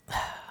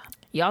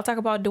 Y'all talk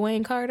about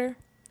Dwayne Carter?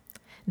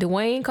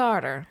 Dwayne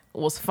Carter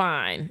was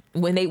fine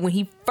when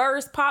he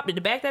first popped in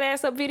the Back That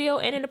Ass Up video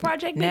and in the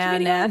Project Bitch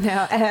video.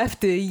 Now,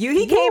 after you,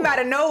 he came out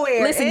of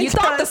nowhere. Listen, and you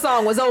thought the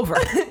song was over.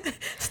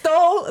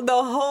 stole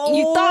the whole.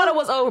 You thought it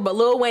was over, but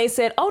Lil Wayne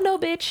said, "Oh no,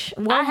 bitch,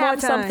 I more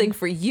have time. something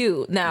for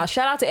you." Now,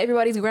 shout out to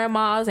everybody's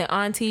grandmas and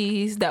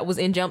aunties that was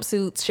in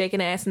jumpsuits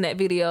shaking ass in that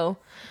video.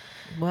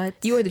 What?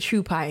 You are the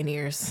true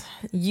pioneers.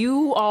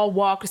 You all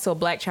walked so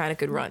Black China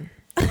could run.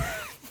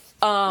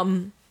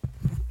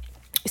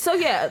 So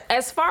yeah,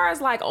 as far as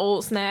like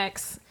old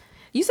snacks,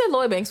 you said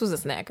Lloyd Banks was a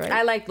snack, right?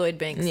 I like Lloyd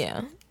Banks.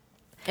 Yeah.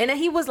 And then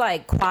he was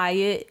like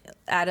quiet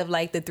out of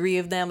like the three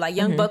of them. Like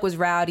Young Buck was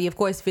rowdy. Of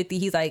course, 50,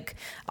 he's like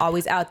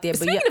always out there.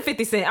 But Speaking of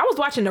 50 Cent, I was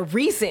watching a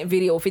recent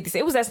video of 50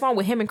 Cent. It was that song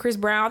with him and Chris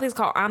Brown. I think it's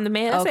called I'm the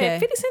Man. I said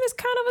 50 Cent is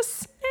kind of a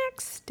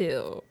snack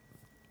still.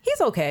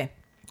 he's okay.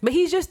 But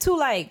he's just too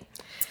like,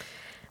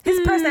 his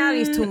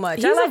personality is too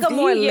much. I He's like a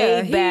more yeah,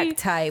 laid back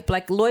type.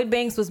 Like Lloyd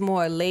Banks was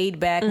more laid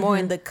back, more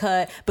in the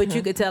cut, but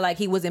you could tell like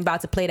he wasn't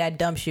about to play that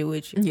dumb shit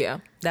with you. Yeah.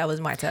 That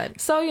was my type.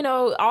 So, you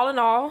know, all in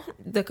all,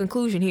 the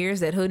conclusion here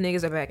is that hood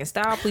niggas are back in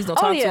style. Please don't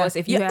talk to us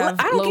if you have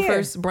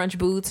loafers, brunch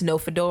boots, no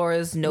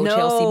fedoras, no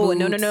Chelsea boots.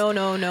 No.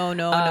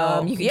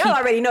 You can Y'all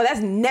already know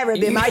that's never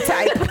been my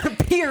type.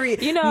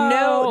 Period. You know,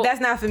 no,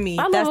 that's not for me.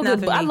 I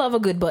love a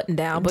good button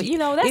down, but you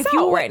know, that's if out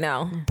you right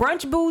now.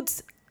 Brunch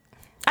boots.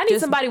 I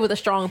need somebody with a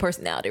strong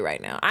personality right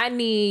now. I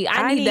need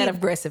that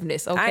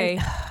aggressiveness, okay?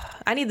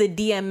 I need the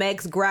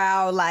DMX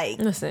growl, like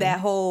that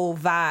whole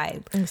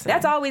vibe.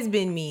 That's always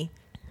been me.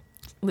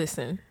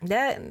 Listen,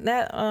 that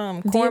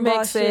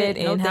DMX said,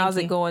 shit, and how's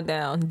it going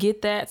down?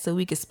 Get that so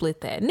we can split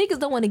that. Niggas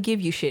don't want to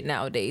give you shit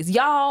nowadays.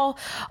 Y'all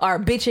are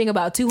bitching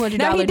about $200 dates right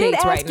now. He did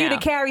ask you to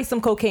carry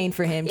some cocaine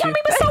for him. Yeah, I mean,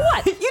 but so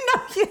what?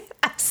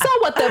 So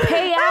what? The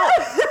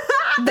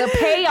payout, the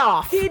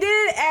payoff. He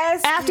did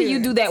ask after you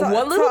do that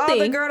one little for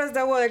thing. All the girdles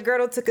that want a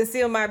girdle to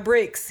conceal my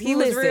bricks. He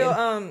was real.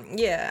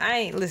 Yeah, I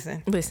ain't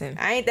listen.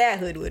 I ain't that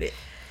hood with it,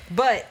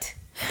 but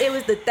it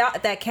was the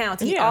thought that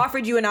counts. He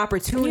offered you an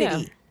opportunity.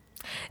 Yeah.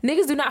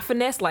 Niggas do not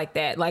finesse like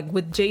that, like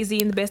with Jay-Z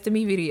in the Best of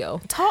Me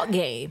video. Talk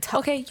game.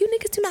 Okay, you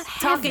niggas do not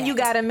have talking. That. You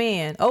got a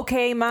man.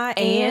 Okay, my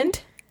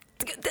and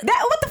that.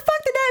 What the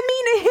fuck did that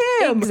mean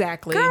to him?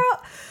 Exactly,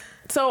 girl.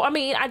 So I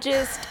mean,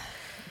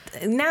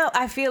 now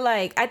I feel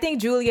like I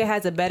think Julia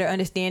has a better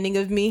understanding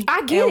of me.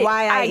 I get and it.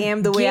 why I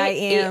am the way I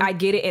am. I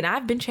get it, and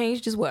I've been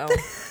changed as well.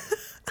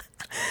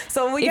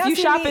 So if you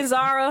shop in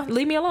Zara,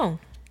 leave me alone.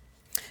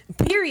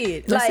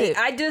 Period. That's like it.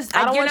 I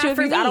don't want you if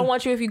I don't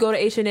want you if you go to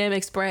H&M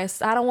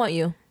Express. I don't want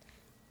you.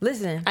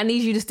 Listen, I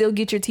need you to still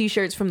get your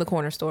t-shirts from the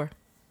corner store.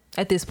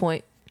 At this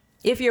point,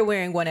 if you're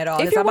wearing one at all,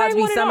 it's about to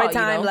be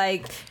summertime.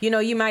 Like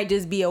you might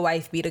just be a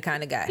wife beater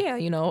kind of guy.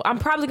 Yeah, I'm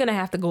probably gonna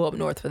have to go up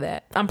north for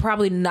that. I'm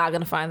probably not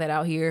gonna find that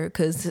out here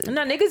because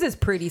niggas is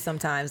pretty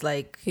sometimes.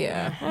 Like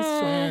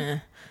niggas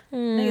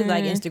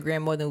like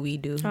Instagram more than we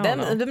do.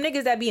 Them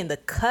niggas that be in the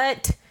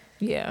cut.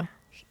 Yeah.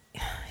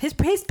 His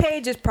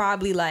page is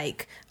probably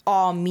like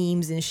all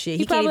memes and shit.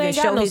 He can't even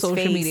show his social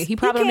face. media. He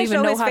probably don't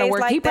even know how to work.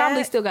 Like he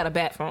probably still got a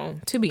bat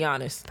phone, to be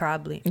honest.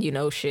 Probably.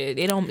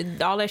 Shit.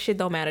 All that shit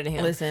don't matter to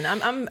him. Listen,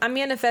 I'm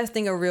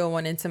manifesting a real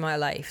one into my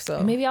life.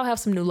 So maybe I'll have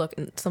some luck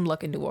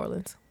in New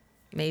Orleans.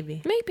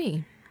 Maybe.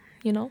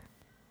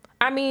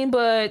 I mean,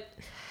 but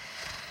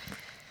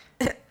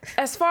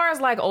as far as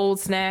like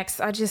old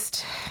snacks,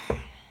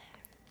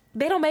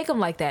 they don't make them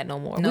like that no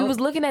more. Nope. We was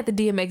looking at the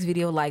DMX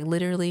video, like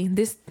literally,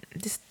 this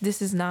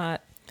is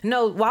not.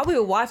 No, while we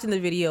were watching the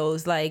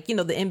videos, like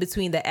the in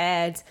between the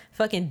ads,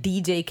 fucking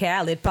DJ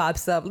Khaled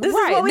pops up. This is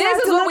what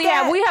we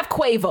have. We have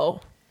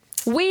Quavo.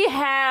 We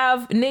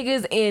have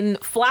niggas in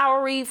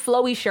flowery,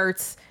 flowy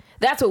shirts.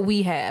 That's what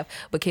we have.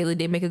 But Kayla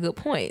did make a good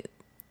point.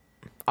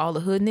 All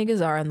the hood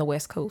niggas are on the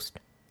West Coast.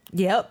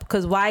 Yep,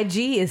 because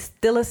YG is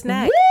still a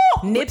snack.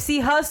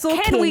 Nipsey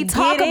Hussle. Can we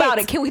talk about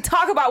it? Can we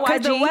talk about YG?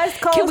 Because the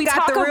West Coast can we got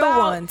talk the real about,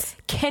 ones.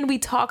 Can we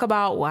talk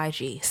about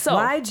YG? So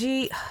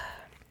YG.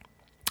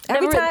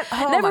 never, Every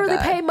time, never my really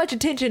God. paid much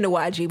attention to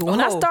YG, but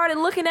when I started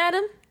looking at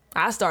him,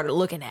 and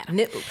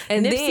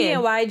Nipsey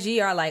and YG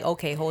are like,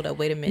 okay, hold up,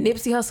 wait a minute.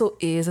 Nipsey Hussle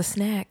is a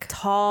snack.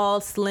 Tall,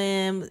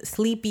 slim,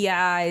 sleepy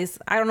eyes.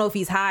 I don't know if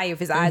he's high or if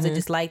his eyes are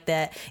just like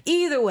that.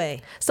 Either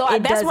way. So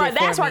that's where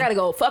I gotta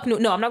go. Fuck no,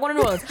 I'm not going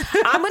to New Orleans.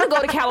 I'm gonna go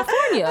to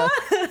California,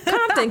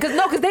 Compton,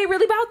 because they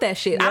really about that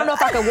shit. I don't know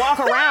if I can walk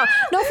around.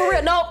 No, for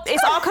real. No,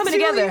 it's all coming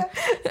together.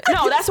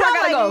 No, that's where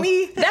I gotta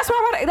go.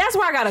 That's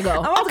where I gotta go.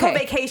 I want to go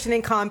vacation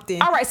in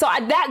Compton. All right, so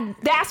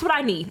that's what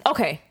I need.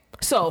 Okay,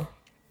 so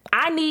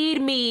I need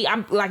me.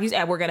 I'm like you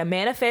said. We're gonna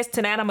manifest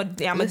tonight. I'm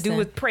gonna do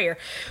with prayer.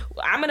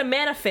 I'm gonna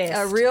manifest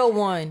a real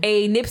one,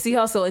 a Nipsey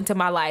Hussle into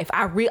my life.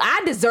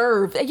 I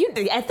deserve. At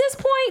this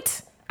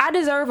point, I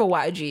deserve a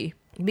YG.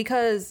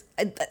 Because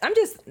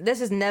this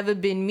has never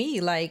been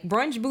me. Like,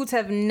 brunch boots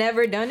have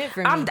never done it for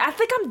me. I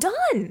think I'm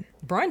done.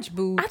 Brunch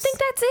boots. I think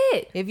that's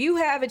it. If you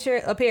have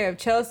a pair of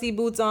Chelsea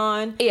boots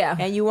on, yeah,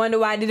 and you wonder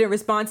why I didn't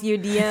respond to your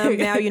DM,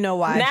 now you know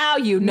why. Now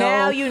you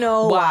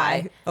know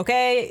why.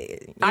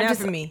 Okay, not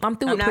for me. I'm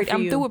through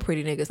with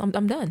pretty niggas.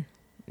 I'm done.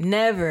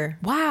 Never.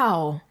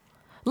 Wow.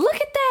 Look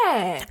at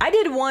that. I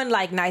did one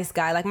like nice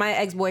guy, like my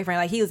ex-boyfriend.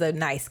 Like, he was a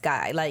nice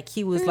guy. Like,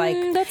 he was like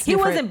he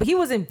wasn't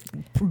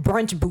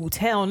brunch boots.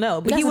 Hell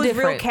no. But he was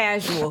real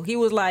casual. He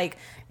was like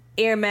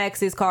Air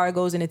Max's,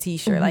 cargos, and a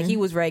t-shirt. Like, he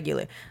was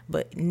regular.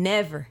 But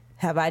never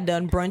have I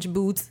done brunch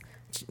boots,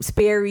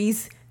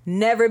 Sperry's.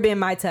 Never been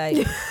my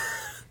type.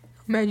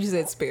 Man, you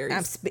said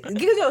Sperry's.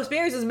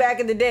 Sperry's was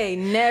back in the day.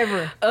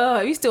 Never.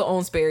 You still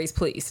own Sperry's?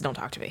 Please don't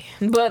talk to me.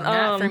 But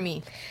not for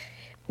me.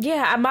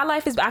 Yeah, my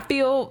life is. I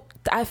feel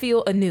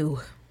anew.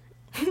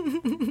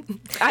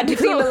 I do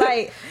feel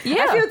like,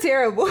 yeah, I feel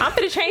terrible. I'm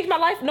gonna change my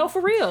life. No,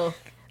 for real.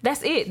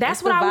 That's it.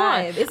 That's what I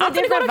want. It's I'm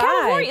gonna go to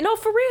California. No,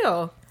 for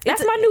real.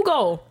 That's my new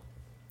goal.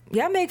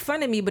 Y'all make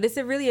fun of me, but it's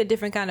really a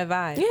different kind of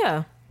vibe.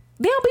 Yeah,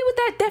 they don't be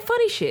with that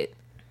funny shit.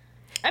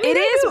 I mean,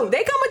 they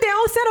come with their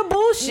own set of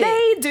bullshit.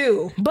 They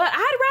do. But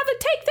I'd rather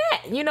take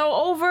that,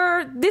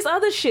 over this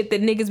other shit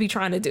that niggas be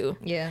trying to do.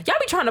 Yeah. Y'all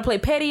be trying to play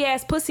petty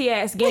ass, pussy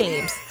ass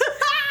games.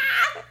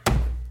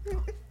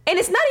 And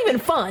it's not even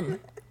fun.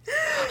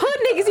 Hood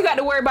niggas you got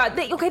to worry about.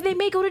 They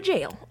may go to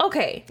jail.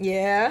 Okay.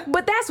 Yeah.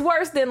 But that's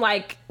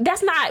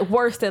not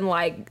worse than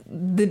like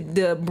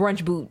the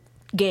brunch boot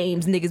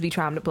games niggas be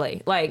trying to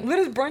play. Like, what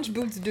does brunch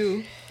boots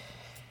do?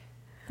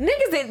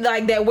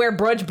 Niggas that wear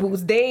brunch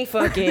boots, they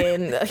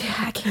fucking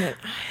I can't.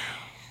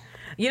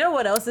 You know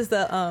what else is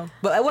the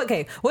but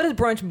okay, what does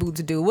brunch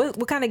boots do?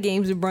 What kind of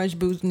games do brunch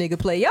boots nigga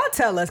play? Y'all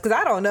tell us, cause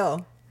I don't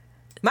know.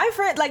 My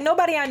friend, like,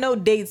 nobody I know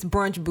dates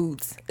brunch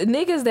boots.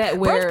 Niggas that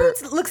wear brunch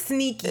boots look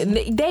sneaky.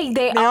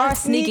 They are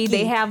sneaky.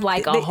 They have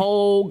like a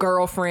whole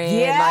girlfriend.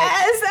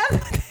 Yes,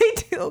 that's what they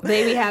do.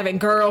 They be having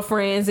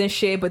girlfriends and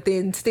shit, but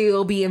then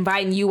still be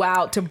inviting you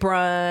out to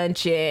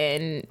brunch.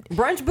 And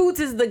brunch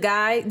boots is the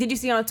guy. Did you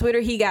see on Twitter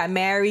he got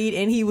married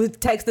and he was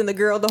texting the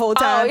girl the whole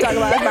time talking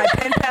about my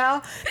pen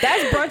pal?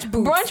 That's brunch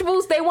boots. Brunch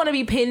boots. They want to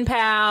be pen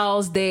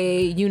pals.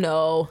 They're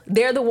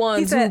the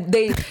ones who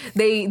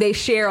they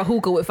share a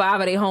hookah with 5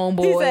 of their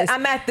homeboys. He said,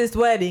 I'm at this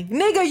wedding.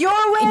 Nigga,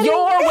 your wedding?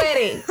 Your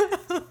wedding.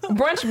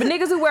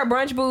 Niggas who wear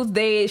brunch boots,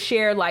 they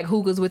share like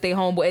hookahs with their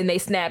homeboy and they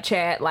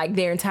Snapchat like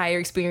their entire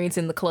experience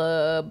in the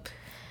club.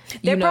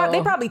 They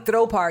probably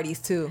throw parties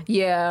too.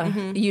 Yeah.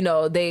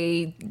 Mm-hmm.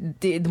 They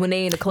did when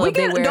they in the club.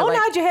 Don't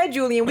nod your head,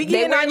 Julian. We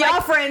getting on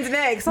y'all friends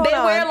next. Hold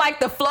on. Wear like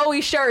the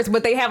flowy shirts,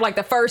 but they have like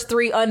the first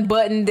 3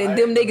 unbuttoned, and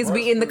them niggas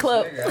be in the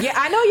club. Yeah,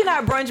 I know you're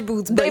not brunch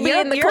boots, but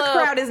your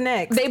crowd is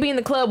next. They be in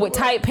the club with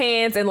tight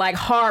pants and like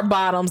hard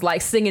bottoms,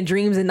 like singing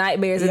dreams and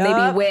nightmares, and they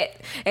be wet.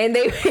 And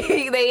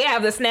they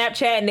have the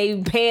Snapchat and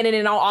they panning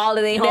and all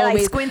of their homies.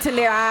 Like squinting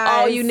their eyes.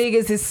 All you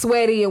niggas is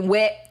sweaty and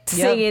wet.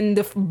 Singing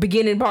the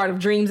beginning part of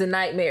dreams and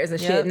nightmares and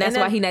shit. And that's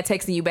why he not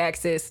texting you back,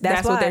 sis.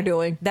 That's what they're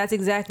doing. That's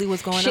exactly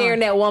what's going on.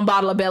 Sharing that 1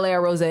 bottle of Bel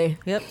Air Rosé.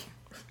 Yep.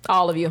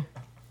 All of you.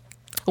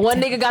 One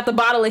nigga got the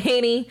bottle of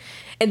Henny,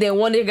 and then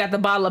one nigga got the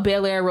bottle of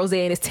Bel Air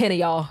Rosé, and it's 10 of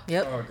y'all.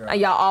 Yep.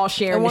 And y'all all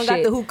sharing and the shit. One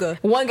got the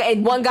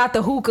hookah. One got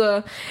the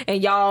hookah,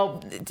 and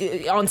y'all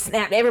on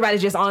Snap.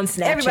 Everybody's just on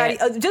Snapchat.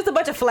 Everybody, just a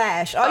bunch of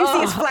flash. All you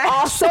see is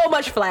flash. So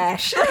much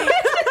flash.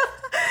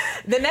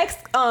 The next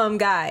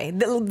guy,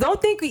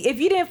 don't think if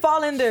you didn't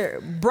fall in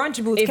the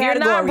brunch boots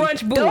category, you're not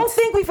brunch boots, don't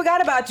think we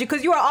forgot about you,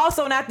 because you are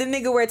also not the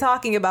nigga we're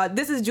talking about.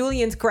 This is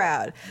Julian's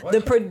crowd. What?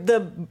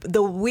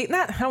 The weird,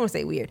 I don't want to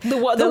say weird. The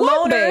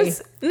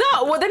loners. No,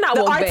 well, they're not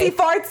the woke artsy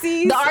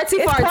fartsies. The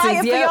artsy fartsies. It's quiet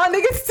for y'all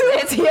niggas too.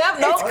 It's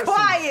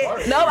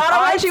quiet. No, I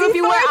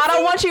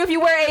don't want you if you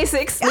wear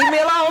Asics. Leave me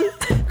alone.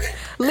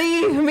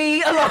 Leave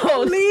me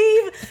alone.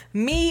 Leave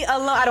me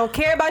alone. I don't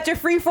care about your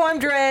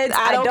freeform dreads.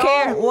 I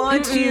don't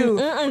want you.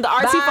 The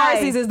artsy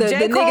fartsies is the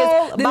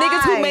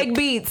niggas who make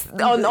beats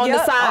on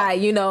the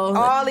side.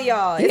 All of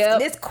y'all.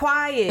 It's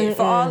quiet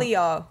for all of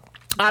y'all.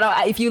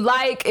 If you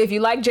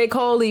like J.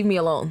 Cole, leave me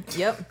alone.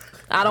 Yep.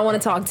 I don't want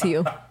to talk to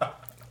you.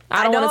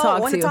 I don't want to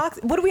talk wanna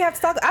to. What do we have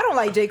to talk? I don't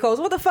like J. Cole.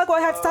 So what the fuck do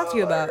I have to talk to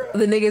you about?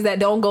 The niggas that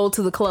don't go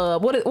to the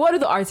club. What do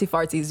the artsy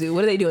fartsies do?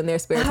 What do they do in their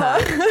spare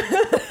time?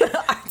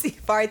 Artsy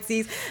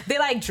fartsies. They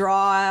like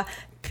draw.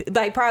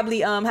 Like probably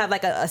have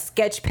like a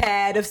sketch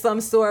pad of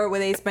some sort where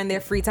they spend their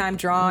free time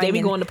drawing. They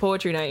be going to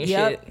poetry night and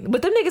shit.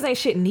 But them niggas ain't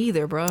shit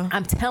neither, bro.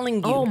 I'm telling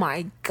you. Oh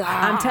my God.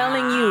 I'm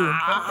telling you.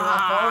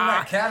 I fall in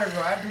that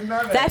category. I do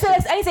not. That's I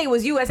didn't say it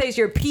was you. I say it's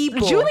your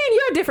people. Julian,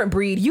 you're a different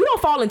breed. You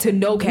don't fall into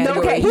no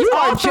category. Okay, You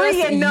are all three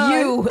just and none.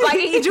 you. Like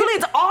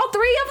Julian's all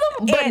three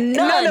of them, but And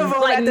none. none of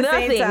them like at the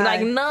nothing. same time.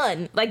 Like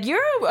none. Like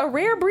you're a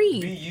rare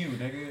breed. Be you,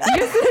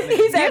 nigga.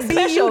 He said, You're "Be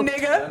special. you,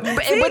 nigga."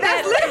 But- See, but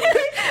that's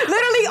that-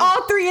 literally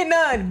all three and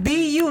none.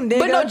 Be you, nigga.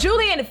 But no,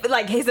 Julian,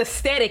 like his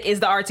aesthetic is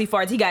the artsy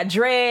farts. He got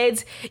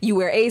dreads. You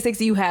wear Asics.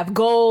 You have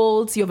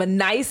golds. You have a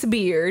nice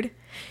beard.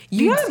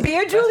 You have a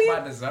beard, That's Julian?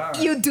 by design.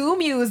 You do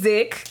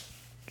music.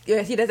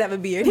 Yes, he does have a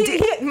beard.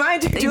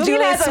 Mind you, Julian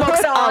Julian has a smokes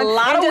hood on a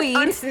lot and of just weed.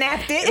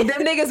 unsnapped it.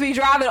 Them niggas be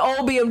driving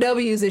old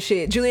BMWs and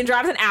shit. Julian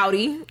drives an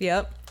Audi.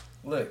 Yep.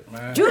 Look,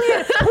 man.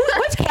 Julian,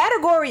 which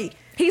category?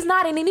 He's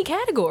not in any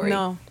category.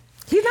 No.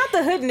 He's not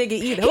the hood nigga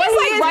either. He's Well, he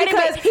like is right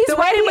because in, he's the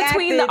way right in he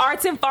between the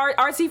acted,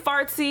 artsy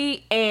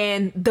fartsy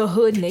and the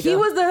hood nigga. He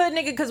was the hood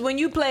nigga because when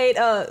you played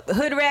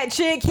Hood Rat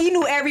Chick, he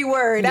knew every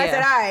word. I Yeah.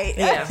 said, all right.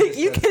 Yeah.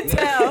 You can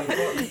tell.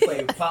 We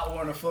played Pop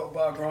Warner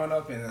football growing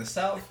up in the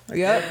South.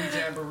 Yep. Every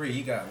jamboree,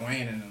 you got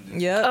Wayne in them.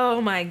 Yep.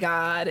 Oh my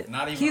God.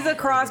 Not even He's on a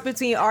cross purpose.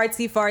 between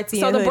artsy fartsy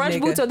So and the hood brunch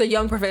nigga. boots are the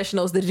young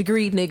professionals, the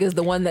degreed niggas,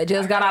 the one that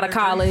just got out of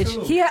college.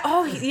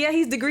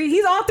 He's degree.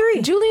 He's all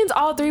three. Julian's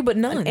all three, but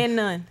none. And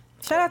none.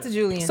 Shout out to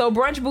Julian. So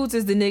brunch boots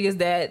is the niggas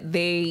that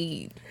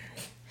they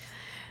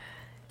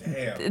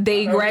Damn.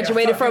 they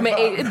graduated from an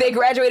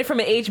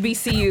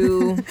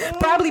HBCU.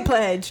 probably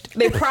pledged.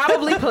 They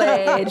probably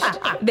pledged.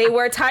 They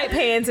wear tight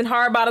pants and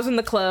hard bottoms in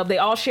the club. They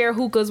all share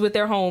hookahs with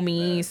their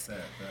homies. Sad.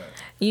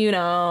 You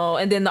know,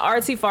 and then the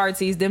artsy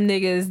fartsies, them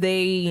niggas,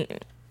 they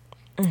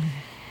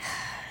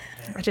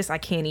I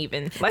can't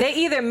even. Like, They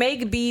either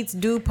make beats,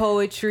 do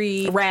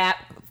poetry, rap.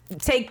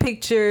 take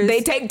pictures.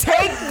 They take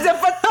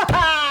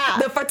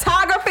the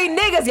photography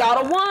niggas.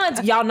 Y'all the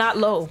ones. Y'all not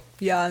low.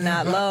 Y'all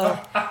not low.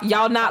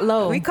 Y'all not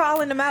low. We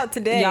calling them out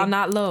today. Y'all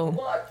not low.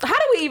 How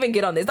do we even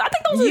get on this? I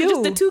think those are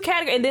just the two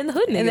categories, and then the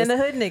hood niggas. And then the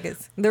hood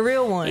niggas, the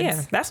real ones.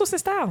 yeah, that's what's in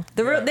style.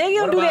 The real, they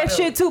gonna What do about that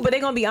them? shit too, but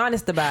they gonna be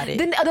honest about it.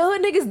 Then the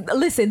hood niggas,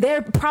 listen,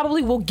 they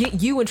probably will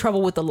get you in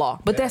trouble with the law,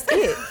 but that's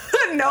it.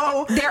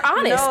 no, They're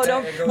honest. No,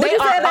 don't. They What you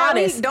are said last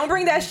honest. week? Don't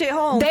bring that shit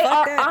home. They Fuck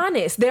are that.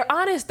 honest. They're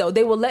honest though.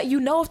 They will let you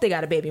know if they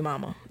got a baby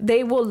mama.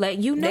 They will let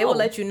you know. They will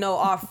let you know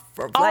off.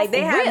 Off Like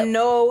they have rip.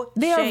 no.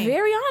 They are shame.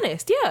 very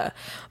honest. Yeah,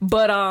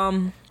 but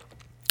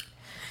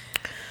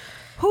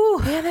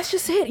whew, yeah, that's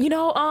just it. You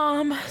know,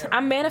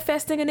 I'm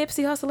manifesting a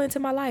Nipsey Hussle into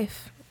my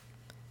life.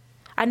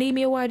 I need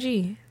me a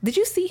YG. Did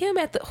you see him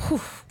at the? Did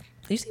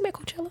you see him at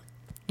Coachella?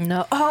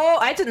 No. Oh,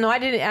 I didn't. No, I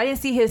didn't. I didn't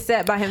see his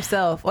set by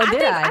himself. Or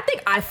did I? I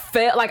think I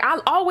felt like I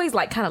always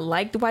like kind of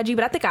liked YG,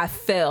 but I think I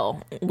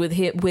fell with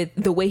him with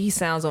the way he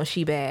sounds on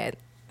She Bad.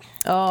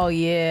 Oh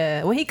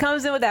yeah, when he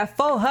comes in with that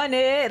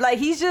 400, like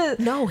he's just.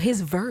 No,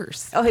 his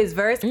verse. Oh, his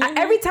verse.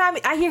 Every time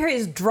I hear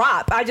his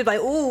drop, I just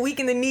like, ooh, weak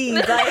in the knees.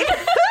 Like,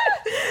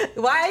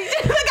 why?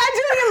 Look how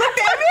Julian looked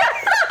at me.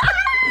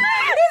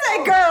 He's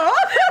like, girl.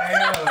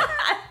 Damn.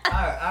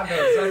 I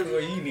know exactly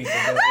where you need to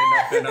go end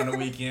up in on the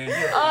weekend.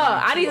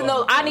 I need to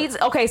know.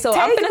 Okay, so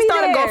I'm Take gonna me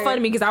start a there.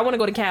 GoFundMe because I want to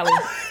go to Cali.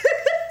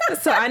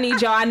 So I need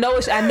y'all. I know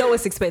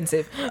it's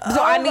expensive.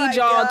 So I Oh need my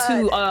y'all God.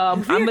 to.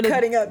 I'm We're gonna.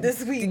 cutting up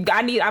this week.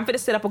 I'm gonna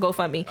set up a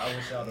GoFundMe. I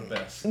wish y'all the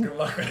best. Good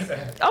luck with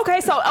that.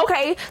 Okay,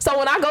 so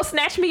when I go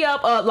snatch me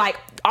up, like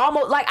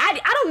almost like I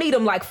don't need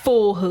them like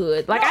full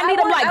hood. Like No, I need I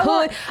them want- like I hood.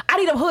 want- I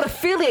need them hood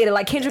affiliated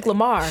like Kendrick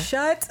Lamar.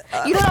 Shut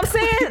up. You know what I'm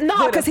saying? No,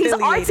 Hood because he's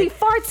affiliated. artsy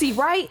fartsy,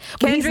 right?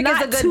 But he's Kendrick is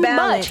not a good too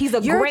balance. much. He's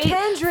a You're great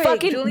Kendrick,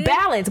 fucking Julian.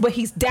 balance, but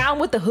he's down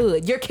with the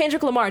hood. You're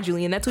Kendrick Lamar,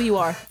 Julian. That's who you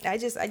are. I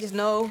just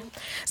know.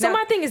 So Now-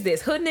 my thing is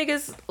this: hood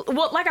niggas.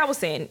 Well, like I was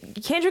saying,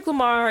 Kendrick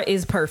Lamar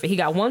is perfect. He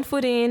got 1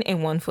 foot in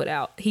and 1 foot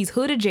out. He's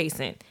hood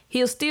adjacent.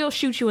 He'll still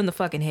shoot you in the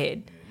fucking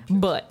head,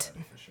 but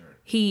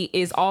he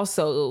is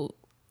also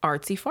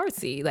artsy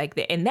fartsy like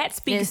that, and that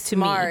speaks And to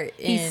smart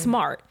me. He's and-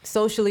 smart.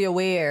 socially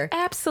aware.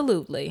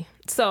 Absolutely.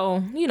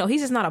 So, he's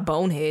just not a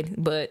bonehead,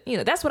 but,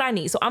 that's what I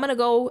need. So I'm going to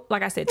go,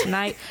 like I said,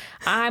 tonight,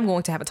 I'm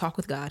going to have a talk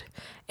with God.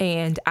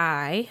 And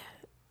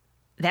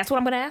that's what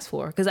I'm going to ask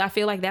for because I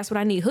feel like that's what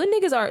I need. Hood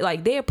niggas are,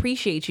 like, they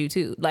appreciate you,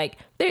 too. Like,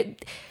 they're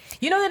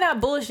They're not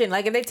bullshitting.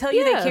 Like, if they tell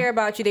you Yeah. they care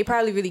about you, they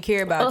probably really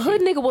care about a you.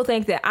 hood nigga will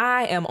think that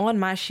I am on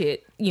my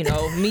shit,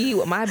 me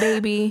with my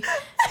baby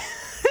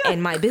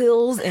and my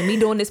bills and me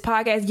doing this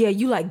podcast. Yeah,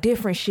 you like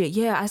different shit.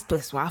 Yeah,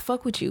 that's why I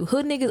fuck with you.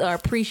 Hood niggas are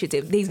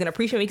appreciative. He's gonna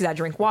appreciate me because I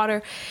drink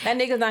water. That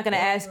nigga's not gonna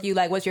ask you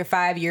like, "What's your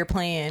 5-year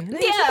plan?"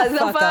 Nigga, Yeah, shut the the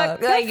fuck fuck?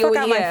 up. Like, Get the fuck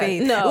out my yeah,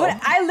 face. no. When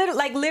I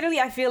literally,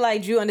 I feel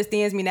like Drew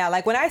understands me now.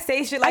 Like when I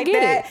say shit like I get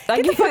that, it. I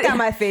get the get fuck it. out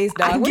my face,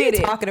 dog. I What are get you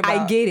it. talking about?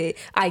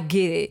 I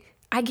get it.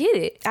 I get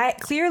it. I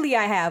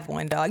have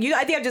one, dog.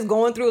 I think I'm just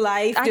going through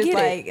life. I just get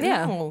like, it.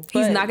 Yeah. no,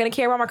 He's but not going to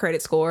care about my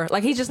credit score.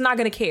 Like, he's just not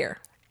going to care.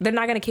 They're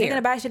not going to care. they're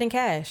gonna buy shit in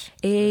cash.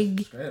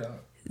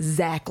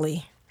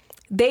 Exactly.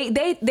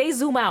 They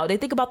zoom out. They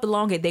think about the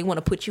long game. They want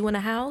to put you in a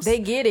house. They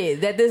get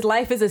it that this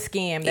life is a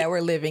scam that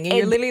we're living, and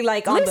you're literally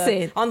like on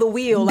the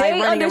wheel. They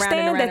like running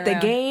understand around and that the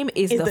game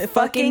is the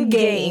fucking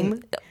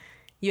game.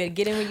 You gotta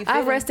get in when you.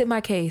 I've rested my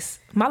case.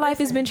 My life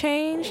has been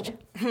changed,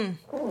 and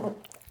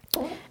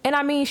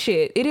I mean,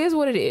 shit. It is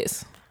what it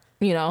is.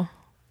 You know.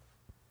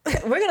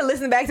 We're gonna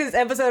listen back to this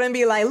episode and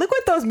be like, "Look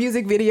what those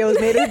music videos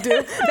made us do.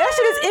 That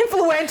shit is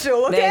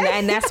influential." Okay,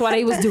 and that's why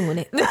they was doing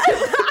it.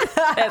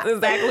 That's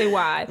exactly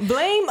why.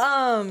 Blame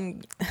I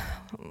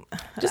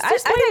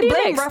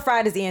blame Rough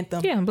Riders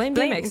anthem. Yeah, blame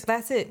DMX.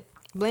 That's it.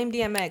 Blame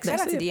DMX. Shout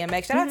out to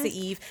DMX. Shout out to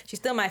Eve. She's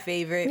still my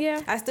favorite.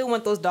 Yeah. I still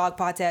want those dog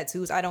paw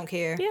tattoos. I don't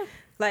care. Yeah.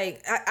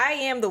 Like I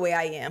am the way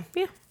I am.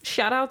 Yeah.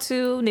 Shout out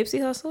to Nipsey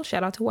Hussle.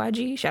 Shout out to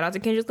YG. Shout out to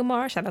Kendrick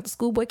Lamar. Shout out to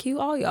Schoolboy Q.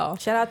 All y'all.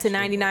 Shout out to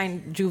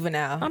 99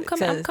 Juvenile. I'm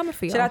coming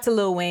for y'all. Shout out to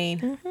Lil Wayne.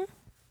 Mm-hmm.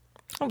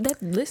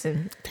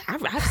 Listen,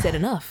 I've said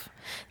enough.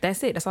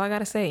 That's it. That's all I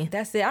gotta say.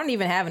 That's it. I don't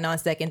even have an on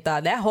second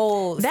thought. That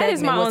whole that segment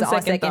is my was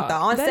on second thought.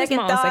 On that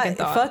second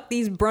thought, fuck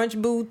these brunch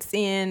boots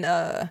and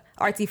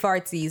artsy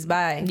fartsies.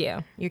 Bye.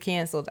 Yeah, you're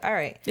canceled. All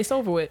right, it's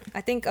over with.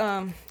 I think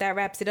that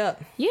wraps it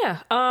up. Yeah.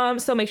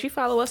 So make sure you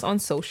follow us on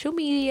social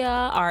media.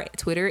 Our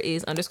Twitter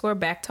is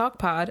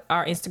 _backtalkpod.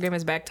 Our Instagram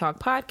is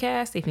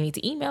backtalkpodcast. If you need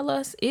to email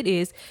us, it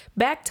is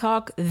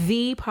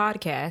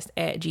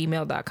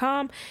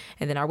backtalkthepodcast@gmail.com,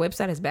 and then our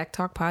website is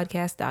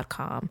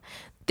backtalkpodcast.com.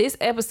 This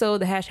episode,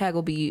 the hashtag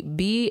will be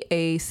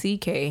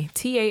BACKTALKEP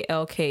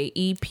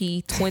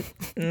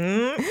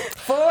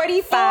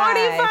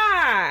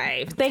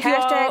 45. Thank you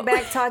all. Hashtag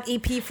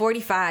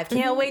BackTalkEP45.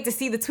 Can't wait to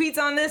see the tweets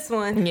on this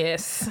one.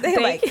 Yes.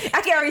 I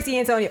can already see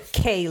Antonio.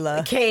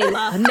 Kayla.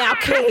 Now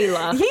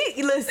Kayla.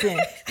 Listen.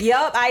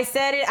 Yup, I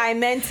said it. I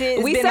meant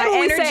it. We said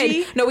what we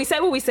said. No, we said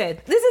what we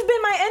said. This has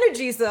been my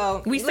energy,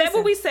 so. We said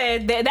what we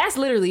said. That's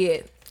literally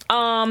it.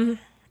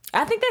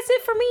 I think that's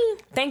it for me.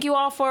 Thank you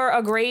all for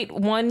a great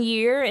 1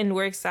 year, and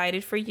we're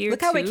excited for year 2.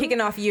 Look how we're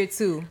kicking off year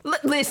 2.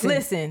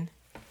 Listen.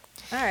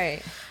 All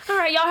right.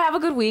 Y'all have a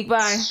good week.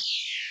 Bye.